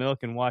cookies in the milk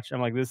and watch. I'm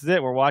like, this is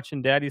it. We're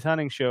watching Daddy's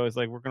hunting shows.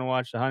 Like, we're gonna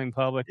watch the Hunting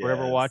Public,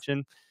 whatever we're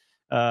watching,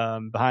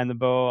 Behind the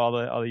Bow, all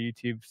the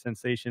YouTube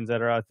sensations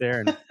that are out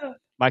there. And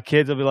my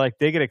kids will be like,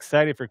 they get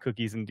excited for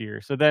cookies and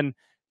deer. So then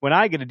when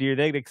I get a deer,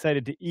 they get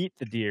excited to eat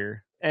the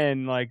deer,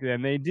 and like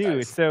then they do.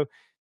 Nice. So,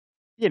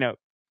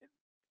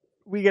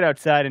 we get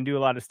outside and do a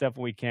lot of stuff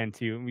when we can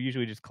too. We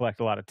usually just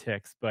collect a lot of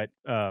ticks, but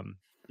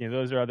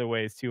those are other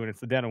ways too. And it's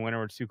the dead of winter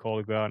where it's too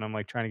cold to go out, and I'm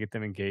like trying to get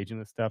them engaged in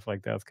this stuff.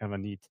 Like that was kind of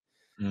a neat,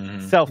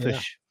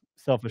 selfish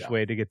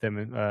way to get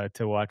them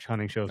to watch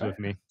hunting shows with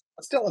me.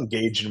 I'm still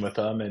engaging with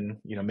them and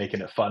making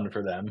it fun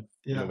for them.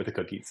 With the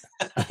cookies.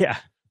 Yeah.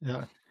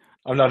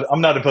 I'm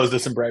not opposed to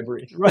some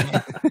bribery. Right.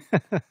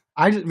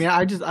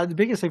 The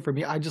biggest thing for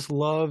me, I just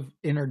love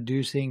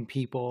introducing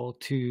people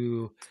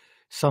to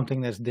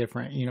something that's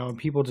different, and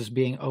people just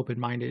being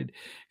open-minded.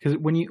 Because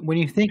when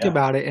you think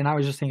about it, and I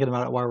was just thinking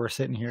about it while we're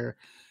sitting here,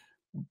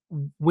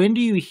 when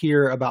do you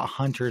hear about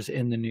hunters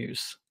in the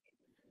news?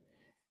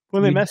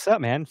 When they mess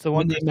up, man. So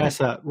when they mess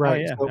up,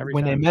 right? Oh, yeah, so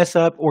when they mess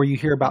up, or you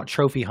hear about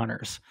trophy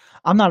hunters.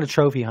 I'm not a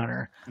trophy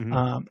hunter,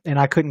 and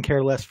I couldn't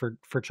care less for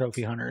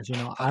trophy hunters.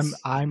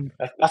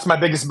 That's my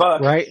biggest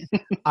bug, right?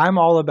 I'm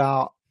all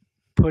about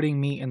putting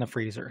meat in the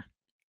freezer.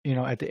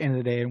 At the end of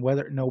the day, and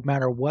no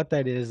matter what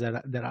that is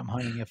that I'm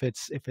hunting, if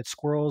it's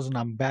squirrels and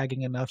I'm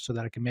bagging enough so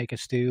that I can make a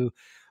stew,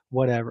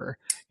 whatever,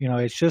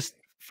 it's just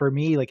for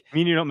me, like, I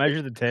mean, you don't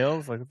measure the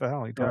tails, like what the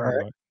hell are you talking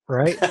about?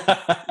 Right?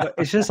 But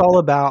it's just all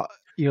about,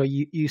 you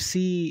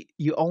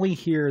only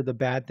hear the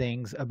bad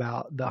things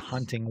about the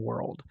hunting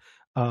world,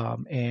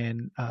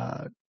 and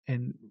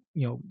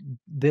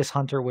this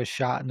hunter was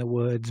shot in the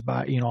woods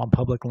by on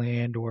public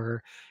land,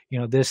 or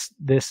this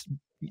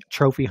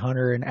trophy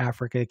hunter in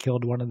Africa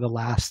killed one of the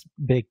last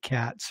big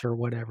cats or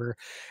whatever.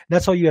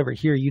 That's all you ever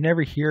hear. You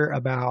never hear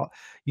about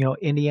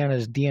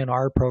Indiana's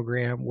DNR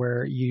program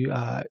where you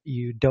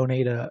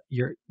donate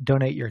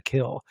your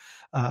kill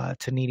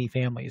to needy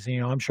families.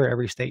 I'm sure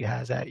every state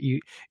has that. You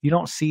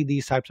don't see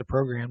these types of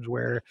programs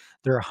where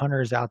there are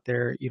hunters out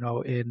there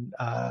in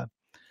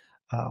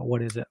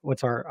what is it?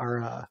 What's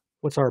our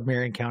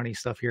Marion County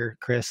stuff here,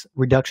 Chris?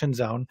 Reduction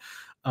zone,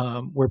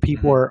 where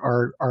people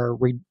are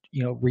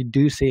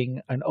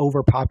reducing an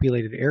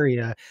overpopulated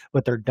area,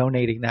 but they're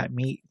donating that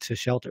meat to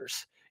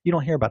shelters. You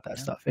don't hear about that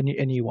stuff, and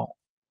you won't.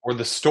 Or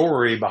the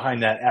story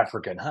behind that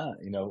African hunt.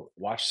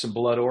 Watch some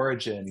Blood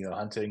Origin.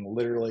 Hunting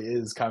literally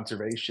is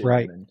conservation,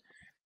 right? And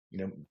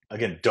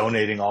again,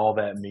 donating all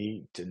that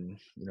meat and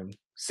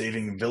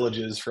saving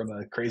villages from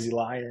a crazy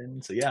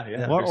lion. So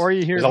yeah. Or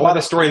you hear there's a lot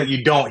of story that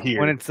you don't hear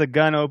when it's a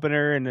gun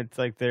opener, and it's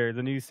like the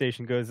news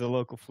station goes to the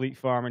local fleet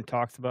farm and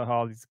talks about how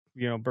all these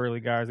burly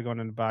guys are going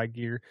in to buy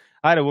gear.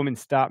 I had a woman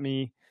stop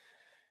me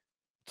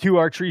 2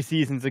 archery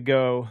seasons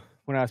ago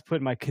when I was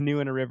putting my canoe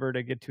in a river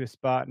to get to a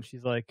spot, and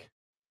she's like,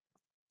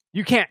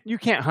 you can't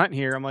hunt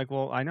here. I'm like,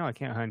 well, I know I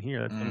can't hunt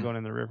here. That's why I'm going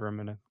in the river. I'm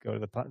gonna go to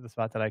the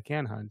spot that I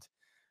can hunt.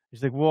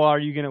 She's like, well,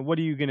 what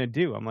are you gonna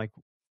do? I'm like,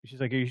 she's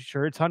like, are you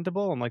sure it's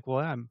huntable? I'm like, well,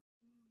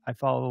 I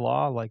follow the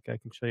law. Like, I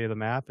can show you the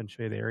map and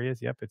show you the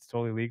areas. Yep, it's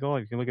totally legal.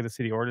 You can look at the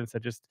city ordinance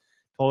that just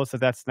told us that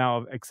that's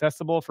now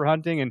accessible for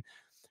hunting. And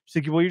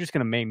she's like, well, you're just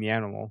gonna maim the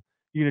animal.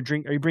 You're gonna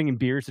drink? Are you bringing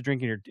beers to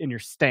drink in your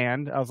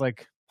stand? I was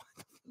like,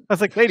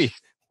 lady,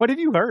 what have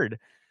you heard?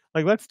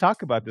 Like, let's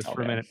talk about this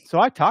for a minute. So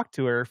I talked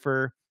to her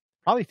for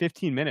probably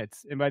 15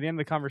 minutes, and by the end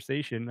of the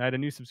conversation, I had a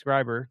new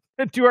subscriber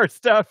to our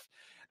stuff.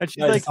 And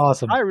she's like,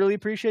 awesome. I really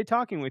appreciate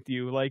talking with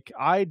you. Like,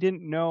 I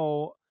didn't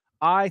know.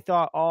 I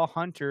thought all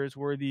hunters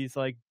were these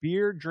like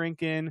beer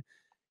drinking,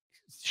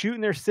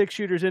 shooting their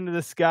 6-shooters into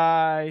the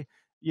sky,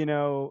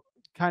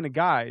 kind of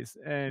guys.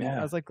 And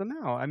I was like, well,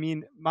 no. I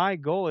mean, my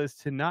goal is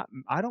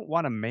I don't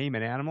want to maim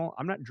an animal.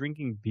 I'm not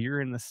drinking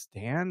beer in the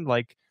stand.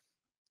 Like,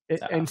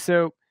 and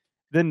so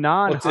the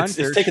non-hunters.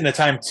 It's taking the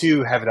time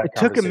to have that. It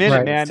took a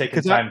minute, man. It's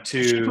taking time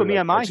to. She put me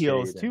on my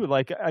heels too.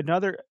 Like and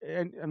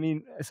I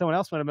mean, someone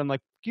else might have been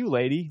like, "You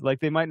lady," like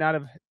they might not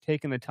have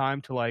taken the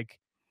time to like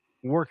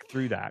work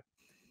through that,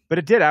 but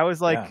it did. I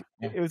was like,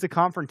 it was a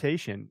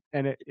confrontation,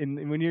 and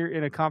when you're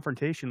in a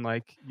confrontation,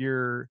 like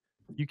you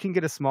can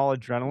get a small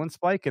adrenaline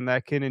spike, and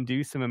that can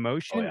induce some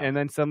emotion, and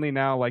then suddenly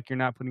now like you're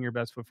not putting your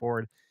best foot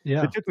forward. Yeah,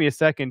 so it took me a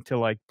second to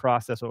like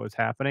process what was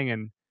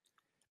happening,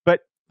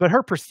 but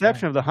her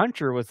perception of the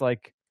hunter was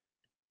like,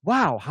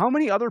 wow, how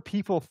many other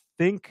people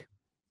think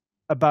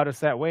about us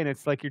that way? And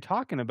it's like you're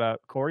talking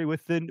about, Corey,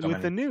 with the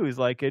news.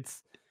 Like,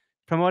 it's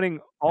promoting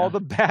all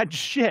the bad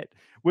shit,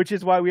 which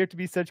is why we have to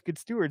be such good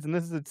stewards. And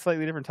this is a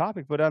slightly different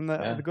topic, but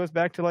it goes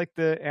back to like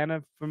the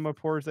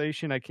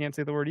anthropomorphization. I can't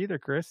say the word either,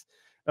 Chris.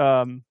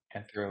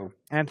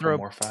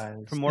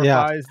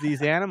 anthropomorphize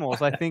these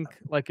animals. I think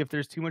like if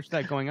there's too much of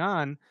that going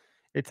on,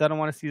 I don't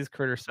want to see this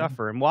critter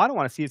suffer. And I don't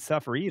want to see it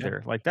suffer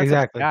either. Like that's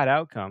a bad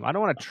outcome. I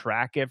don't want to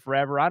track it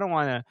forever. I don't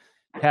want to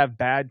have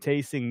bad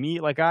tasting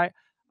meat. Like I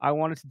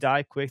want it to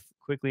die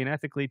quickly and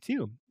ethically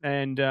too.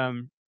 And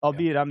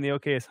albeit I'm the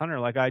okayest hunter,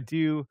 like I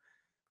do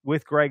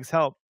with Greg's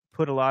help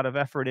put a lot of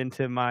effort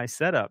into my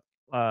setup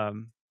to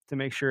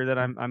make sure that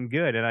I'm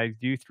good. And I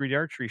do 3D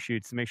archery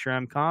shoots to make sure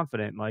I'm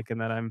confident, and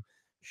that I'm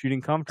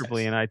shooting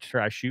comfortably. And I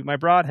shoot my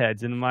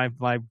broadheads and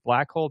my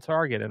black hole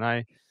target. And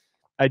I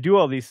do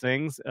all these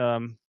things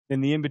in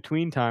the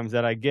in-between times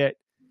that I get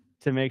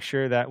to make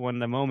sure that when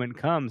the moment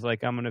comes,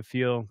 like I'm going to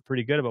feel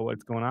pretty good about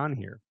what's going on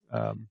here.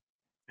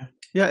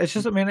 Yeah, it's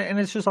just, and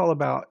it's just all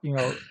about,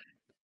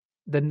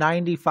 the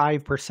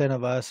 95%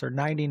 of us or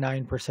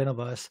 99% of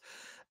us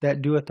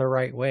that do it the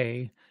right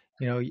way.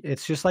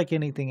 It's just like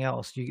anything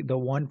else. The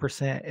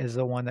 1% is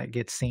the one that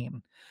gets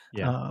seen.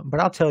 Yeah. But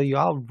I'll tell you,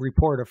 I'll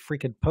report a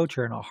freaking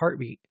poacher in a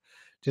heartbeat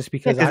just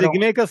because it can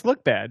make us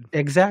look bad.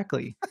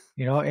 Exactly.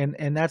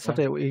 And that's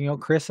something,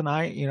 Chris and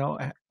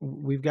I,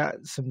 we've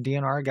got some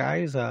DNR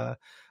guys,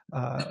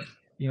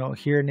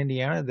 here in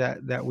Indiana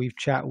that we've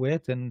chat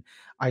with. And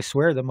I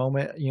swear the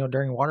moment,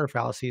 during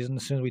waterfowl season,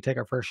 as soon as we take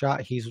our first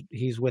shot,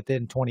 he's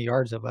within 20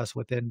 yards of us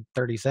within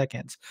 30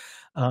 seconds.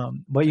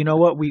 But you know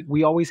what?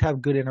 We always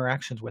have good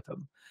interactions with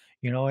them,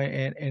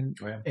 and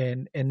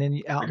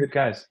then out, good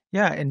guys.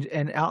 Yeah.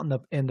 And out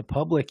in the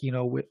public,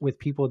 with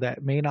people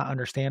that may not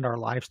understand our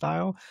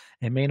lifestyle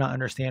and may not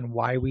understand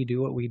why we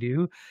do what we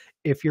do.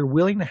 If you're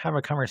willing to have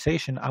a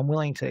conversation, I'm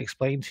willing to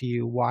explain to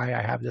you why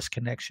I have this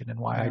connection and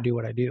why I do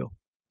what I do.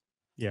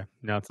 Yeah,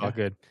 no, it's all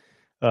good.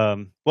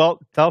 Well,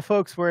 tell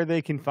folks where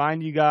they can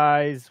find you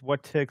guys,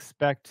 what to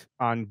expect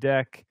on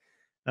deck,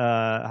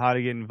 how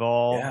to get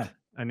involved. Yeah.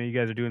 I know you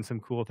guys are doing some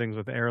cool things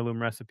with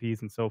heirloom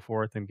recipes and so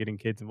forth and getting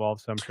kids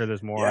involved. So I'm sure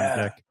there's more on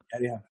deck.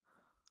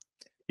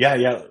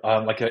 Yeah.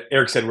 Like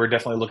Eric said, we're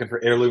definitely looking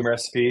for heirloom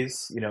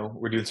recipes.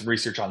 We're doing some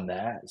research on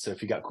that. So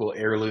if you got cool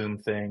heirloom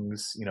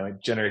things,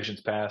 generations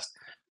past,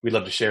 we'd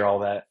love to share all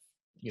that.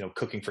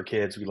 Cooking for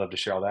kids, we'd love to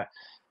share all that.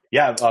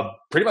 Yeah,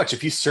 pretty much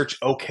if you search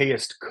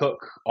Okayest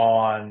Cook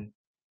on,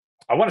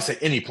 I want to say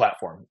any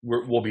platform,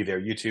 we'll be there.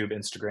 YouTube,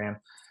 Instagram,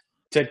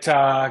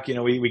 TikTok.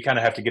 We kind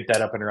of have to get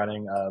that up and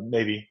running.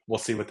 Maybe we'll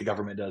see what the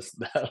government does,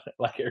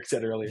 like Eric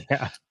said earlier.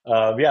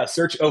 Yeah.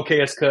 Search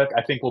Okayest Cook.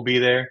 I think we'll be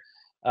there.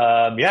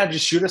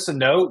 Just shoot us a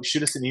note,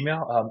 shoot us an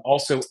email.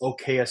 Also,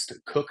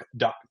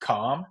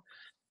 okayestcook.com.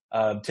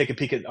 Take a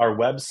peek at our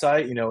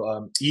website.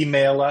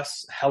 Email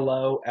us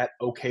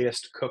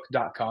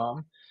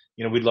hello@okayestcook.com.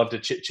 We'd love to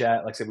chit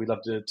chat. Like I said, we'd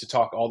love to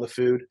talk all the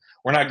food.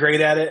 We're not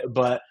great at it,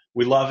 but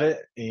we love it.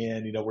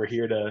 And, we're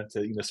here to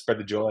spread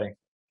the joy.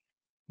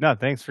 No,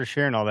 thanks for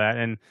sharing all that.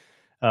 And,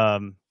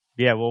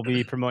 we'll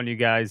be promoting you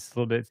guys a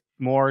little bit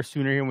more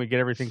sooner here when we get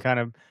everything kind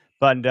of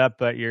buttoned up,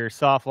 but your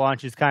soft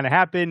launches kind of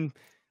happen.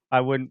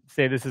 I wouldn't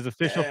say this is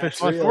official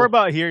launch. We're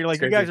about here.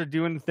 You guys are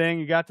doing the thing.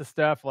 You got the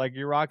stuff,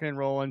 you're rocking and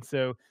rolling.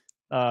 So,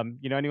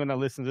 anyone that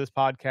listens to this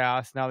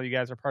podcast, now that you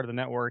guys are part of the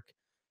network,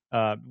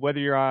 whether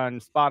you're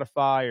on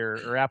Spotify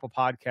or Apple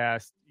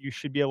Podcasts, you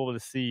should be able to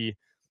see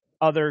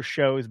other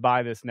shows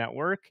by this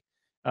network.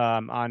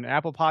 On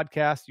Apple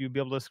Podcasts, you'll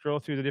be able to scroll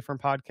through the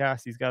different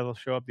podcasts. These guys will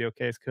show up, the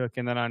Okayest Cook.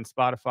 And then on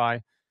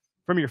Spotify,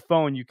 from your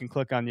phone, you can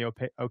click on the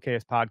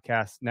Okayest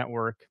Podcast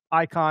Network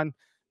icon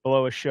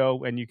below a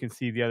show, and you can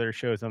see the other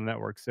shows on the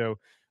network. So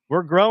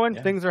we're growing.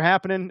 Yeah. Things are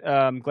happening.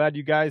 I'm glad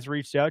you guys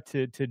reached out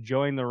to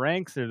join the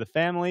ranks or the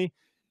family.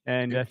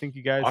 And I think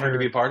you guys honored to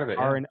be a part of it.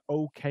 Are an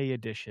okay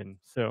addition.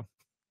 So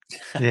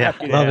yeah,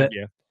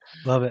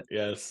 love it.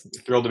 Yes,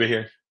 thrilled to be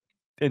here.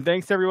 And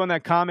thanks to everyone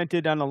that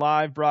commented on the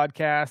live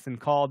broadcast and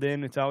called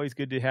in. It's always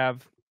good to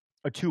have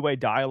a two-way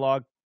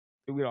dialogue.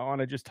 We don't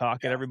want to just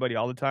talk at everybody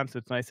all the time, so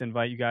it's nice to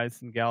invite you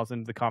guys and gals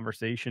into the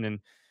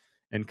conversation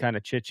and kind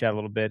of chit chat a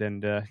little bit.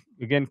 And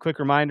again, quick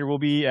reminder: we'll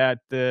be at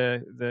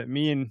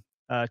me and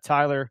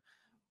Tyler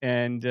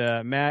and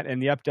Matt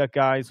and the Upduck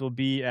guys will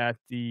be at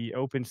the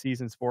Open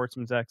Season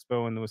Sportsman's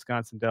Expo in the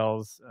Wisconsin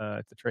Dells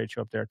at the trade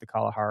show up there at the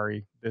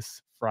Kalahari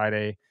this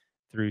Friday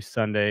through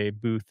Sunday,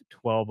 booth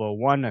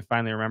 1201. I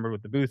finally remembered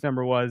what the booth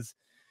number was.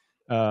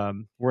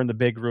 We're in the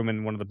big room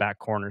in one of the back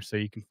corners, so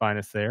you can find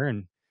us there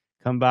and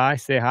come by,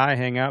 say hi,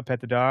 hang out,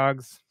 pet the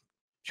dogs,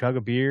 chug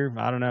a beer.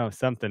 I don't know,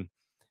 something.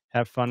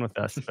 Have fun with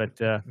us. But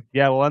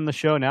we'll end the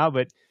show now.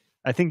 But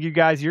I think you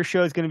guys, your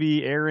show is going to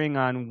be airing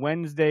on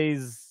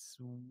Wednesdays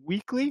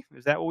weekly.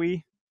 Is that what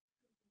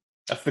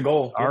that's the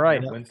goal? All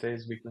right.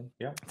 Wednesdays weekly.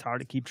 Yeah. It's hard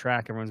to keep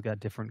track. Everyone's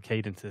got different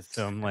cadences.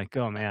 So I'm like,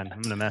 oh man,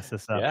 I'm going to mess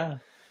this up. Yeah.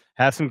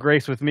 Have some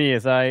grace with me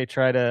as I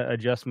try to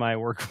adjust my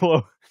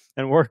workflow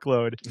and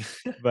workload,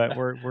 but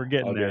we're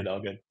getting all there. Good, all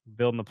good.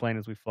 Building the plane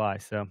as we fly.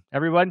 So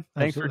everyone,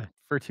 thanks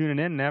for tuning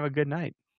in and have a good night.